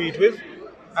disagreed with,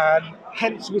 and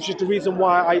hence, which is the reason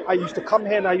why I used to come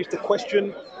here and I used to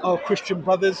question our Christian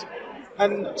brothers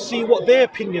and see what their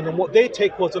opinion and what their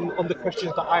take was on the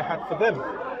questions that I had for them.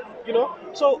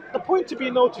 So the point to be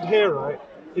noted here, right,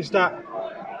 is that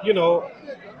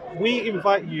we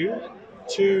invite you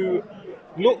to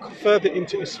look further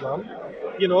into Islam,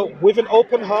 with an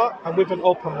open heart and with an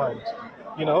open mind,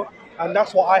 and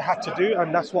that's what I had to do,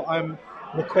 and that's what I'm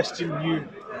requesting you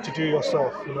to do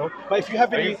yourself, But if you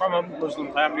have Are any, you from a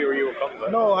Muslim family or are you a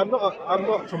convert? no, I'm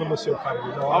not from a Muslim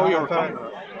family. No, Oh, you're a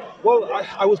convert. Well,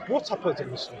 I was brought up as a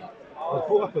Muslim.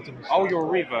 Oh, you're a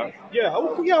revert. Yeah,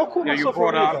 I'll call Yeah, myself you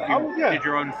brought a up, believer. you did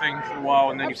your own thing for a while,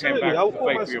 and then you came back I'll to the call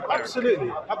faith of myself, your parents.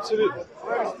 absolutely.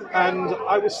 And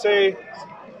I would say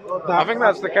that I think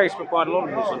that's the case for quite a lot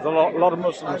of Muslims. A lot of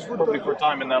Muslims, probably for a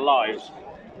time in their lives,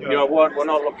 we're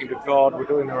not looking to God, we're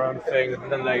doing their own thing, and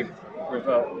then they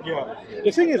revert. Yeah.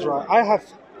 The thing is, right, I have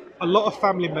a lot of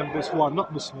family members who are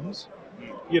not Muslims.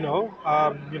 I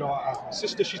have my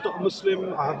sister, she's not a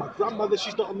Muslim. I have my grandmother,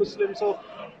 she's not a Muslim. So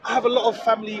I have a lot of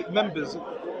family members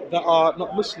that are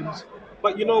not Muslims.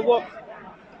 But you know what?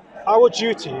 Our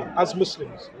duty as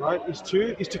Muslims, right, is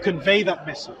to convey that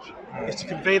message. Is to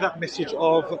convey that message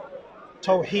of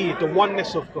Tawheed, the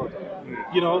oneness of God.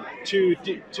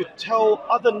 To tell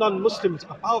other non-Muslims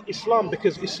about Islam,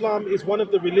 because Islam is one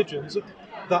of the religions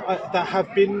that have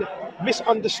been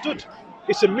misunderstood.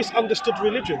 It's a misunderstood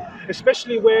religion,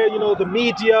 especially where the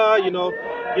media,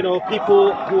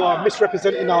 people who are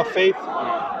misrepresenting our faith.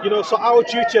 So our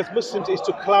duty as Muslims is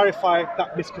to clarify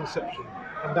that misconception,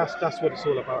 and that's what it's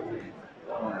all about.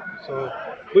 So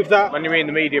with that, When you mean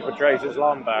the media portrays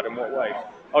Islam bad, in what way?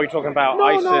 Are you talking about no,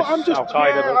 ISIS, I'm just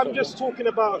Al-Qaeda? I'm just talking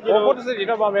about What is it? You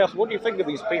don't mind me asking, what do you think of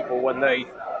these people when they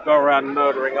go around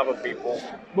murdering other people?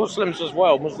 Muslims as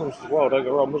well, don't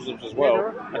get wrong, Muslims as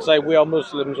well, and say we are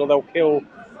Muslims, or they'll kill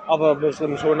other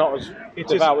Muslims who are not as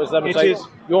devout as them and say,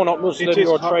 you're not Muslim,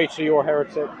 you're a traitor, you're a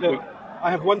heretic. Look,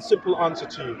 I have one simple answer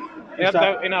to you.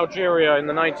 In Algeria in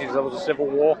the 90s, there was a civil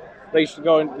war, they used to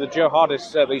go into the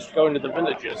jihadists. They used to go into the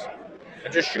villages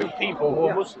and just shoot people who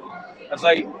are Muslim and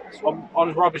say,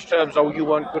 on rubbish terms, "Oh, you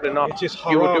weren't good enough. It is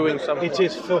haram. You were doing something." It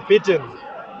is forbidden.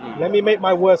 Let me make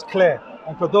my words clear.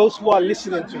 And for those who are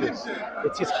listening to this,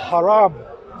 it is haram,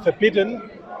 forbidden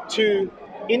to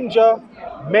injure,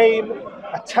 maim,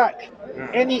 attack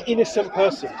any innocent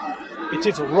person. It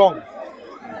is wrong.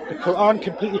 The Quran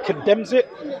completely condemns it.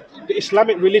 The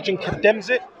Islamic religion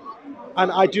condemns it.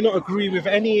 And I do not agree with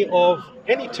any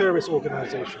terrorist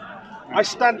organization. I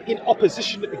stand in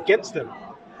opposition against them.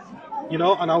 You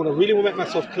know, and I want to really make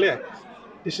myself clear.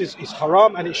 This is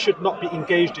haram and it should not be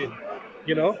engaged in.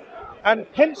 You know, and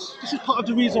hence this is part of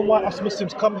the reason why us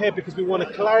Muslims come here, because we want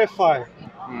to clarify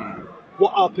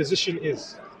what our position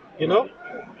is, you know,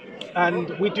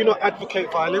 and we do not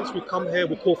advocate violence. We come here,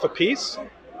 we call for peace,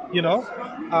 you know.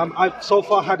 I've so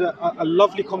far had a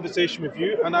lovely conversation with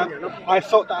you, and I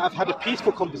felt that I've had a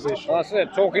peaceful conversation. Well, that's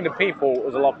it. Talking to people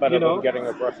is a lot better than getting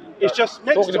aggressive. It's just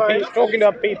next time, talking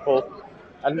to people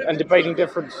and debating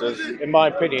differences, in my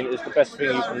opinion, is the best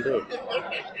thing you can do.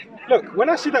 Look, when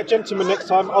I see that gentleman next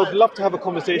time, I would love to have a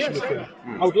conversation with him.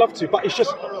 I would love to, but it's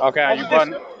just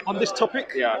on this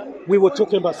topic. Yeah. We were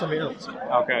talking about something else.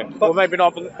 Okay. Well, maybe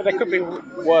not, but there could be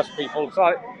worse people. It's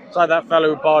like that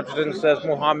fellow who barges in and says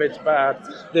Muhammad's bad,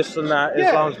 this and that,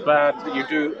 Islam's bad. You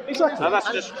do exactly. No,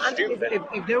 that's just stupid.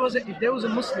 If there was a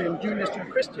Muslim doing this to a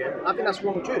Christian, I think that's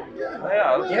wrong too.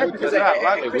 Yeah, because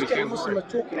a Christian and Muslim are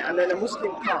talking, and then a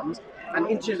Muslim comes and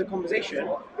enters the conversation.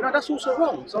 You know, that's also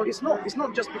wrong. So it's not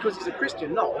just because he's a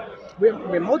Christian. No,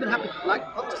 we're more than happy, like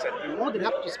Hamza said, we're more than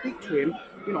happy to speak to him,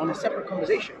 you know, on a separate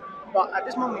conversation. But at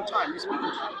this moment in time, we're speaking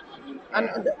to him.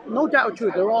 And no doubt or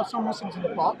truth, there are some Muslims in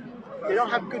the park. They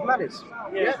don't have good manners.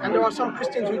 Yeah, and there are some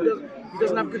Christians who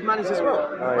doesn't have good manners as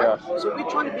well. Right? So we're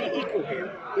trying to be equal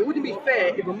here. It wouldn't be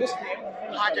fair if a Muslim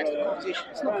hijacks the conversation.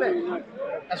 It's not fair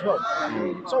as well.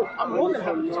 So I'm more than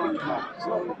happy to speak to him.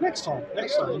 So next time,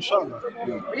 inshallah.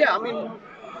 But yeah, I mean,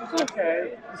 it's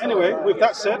okay. Anyway, with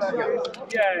that said,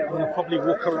 we'll probably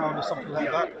walk around or something like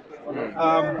that.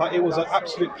 But it was an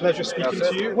absolute pleasure speaking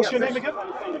to you. What's your name again?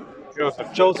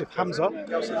 Joseph Hamza.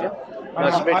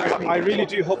 I really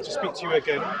do hope to speak to you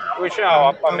again. We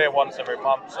shall. I'm here once every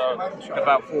month, so in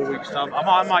about 4 weeks' time.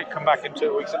 I might come back in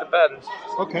 2 weeks. It depends.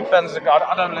 Okay. Depends.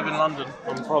 I don't live in London.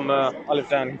 I live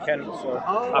down in Kent, so I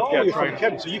have to get a you're train. from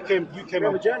Kent, so you came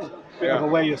on a journey. Bit of a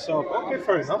way yourself. Okay,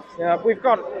 fair enough. Yeah, we've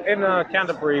got in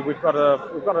Canterbury. We've got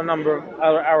a number of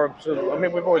Arabs. I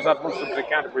mean, we've always had Muslims in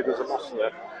Canterbury. There's a mosque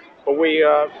there, but we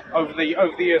over the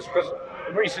years, because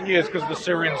in recent years, because of the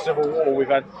Syrian civil war, we've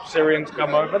had Syrians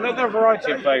come over, and they're a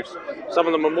variety of faiths. Some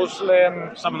of them are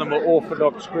Muslim, some of them are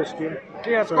Orthodox Christian.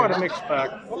 Yeah, it's quite a mixed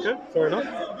bag. Okay, fair enough.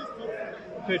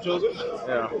 Okay, Joseph.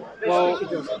 Yeah. Well,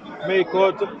 may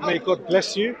God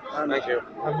bless you. Thank you.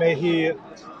 And may He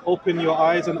open your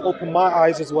eyes and open my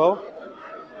eyes as well.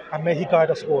 And may He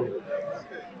guide us all.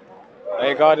 May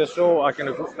He guide us all. I can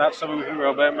agree. That's something we can agree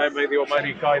on. May the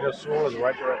Almighty guide us all in the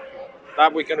right direction.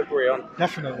 That we can agree on.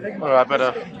 Definitely. All right,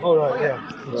 better. All right, yeah.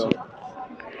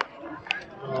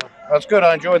 That's good.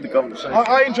 I enjoyed the conversation.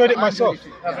 I enjoyed it myself.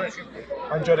 I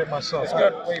enjoyed it myself. It's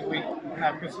good.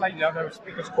 Because lately I've had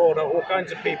Speaker's Corner, all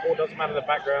kinds of people, doesn't matter the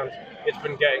background, it's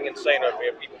been getting insane over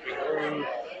here. People being rude,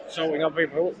 sorting up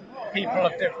people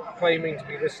of different, claiming to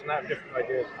be this and that, different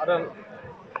ideas.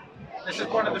 This is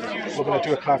one of the few. We're going to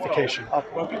do a clarification. Well,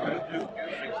 we can do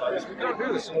things like this. We can't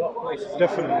do this in a lot of places.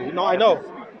 Definitely. No, I know.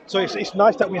 So it's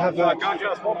nice that we have. Can't you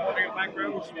ask what your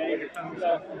background? Where your family's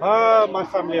from? My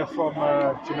family are from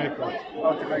Jamaica.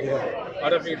 Oh, Jamaica. Yeah. I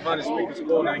don't think you find a Speaker's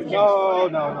Corner in Kingston. No,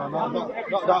 not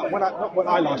that. Not when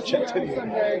I last checked,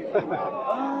 anyway.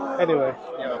 Anyway.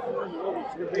 Yeah.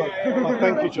 But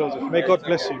thank you, Joseph. May God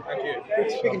bless you. Thank you.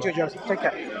 good speaking to you, Joseph. Take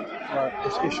care. Right,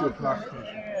 let's issue a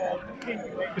clarification.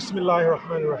 Bismillahir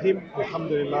Rahmanir Rahim.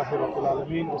 Alhamdulillahi Rabbil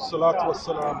Alameen. Wassalatu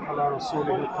wassalam ala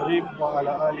Rasulihil Kareem wa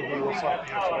ala alihi wa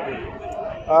sahbihi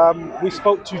ajma'in. We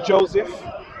spoke to Joseph.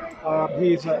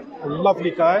 He's a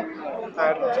lovely guy,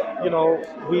 and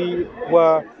we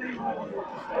were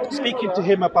speaking to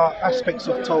him about aspects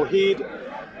of Tawheed.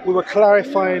 We were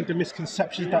clarifying the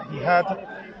misconceptions that he had,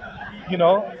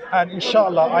 and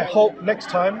inshallah, I hope next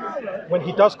time when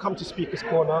he does come to Speaker's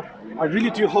Corner, I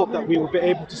really do hope that we will be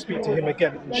able to speak to him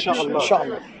again,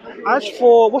 inshallah. As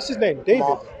for, what's his name?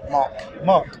 David?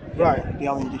 Mark, right.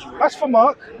 As for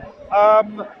Mark, I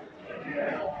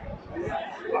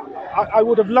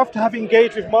would have loved to have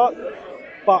engaged with Mark,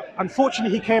 but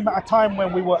unfortunately he came at a time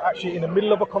when we were actually in the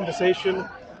middle of a conversation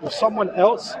with someone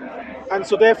else, and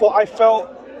so therefore I felt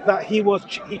that he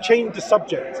changed the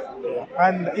subject,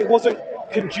 and it wasn't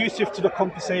conducive to the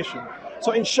conversation.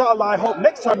 So inshallah, I hope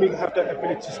next time we have the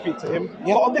ability to speak to him.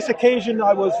 Yeah. But on this occasion,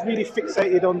 I was really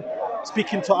fixated on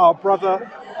speaking to our brother,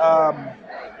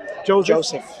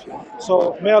 Joseph.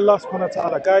 So may Allah subhanahu wa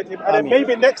ta'ala guide him. And then Ameen.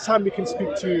 maybe next time we can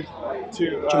speak to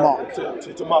Jamal.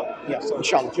 To Jamal. Yeah, So,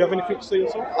 inshallah. do you have anything to say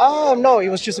yourself? No, it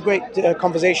was just a great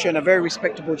conversation, a very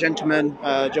respectable gentleman,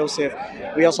 Joseph.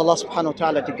 We ask Allah subhanahu wa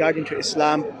ta'ala to guide him to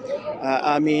Islam.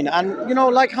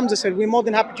 And like Hamza said, we're more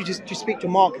than happy to speak to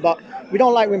Mark, but we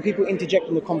don't like when people interject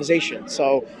in the conversation.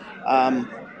 So,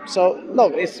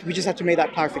 we just have to make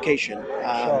that clarification.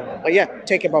 But yeah,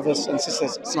 take care, brothers and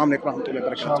sisters. Assalamu alaikum wa rahmatullahi wa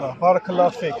barakatuh.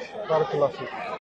 Barakallah fiqh. Barakallah fiqh.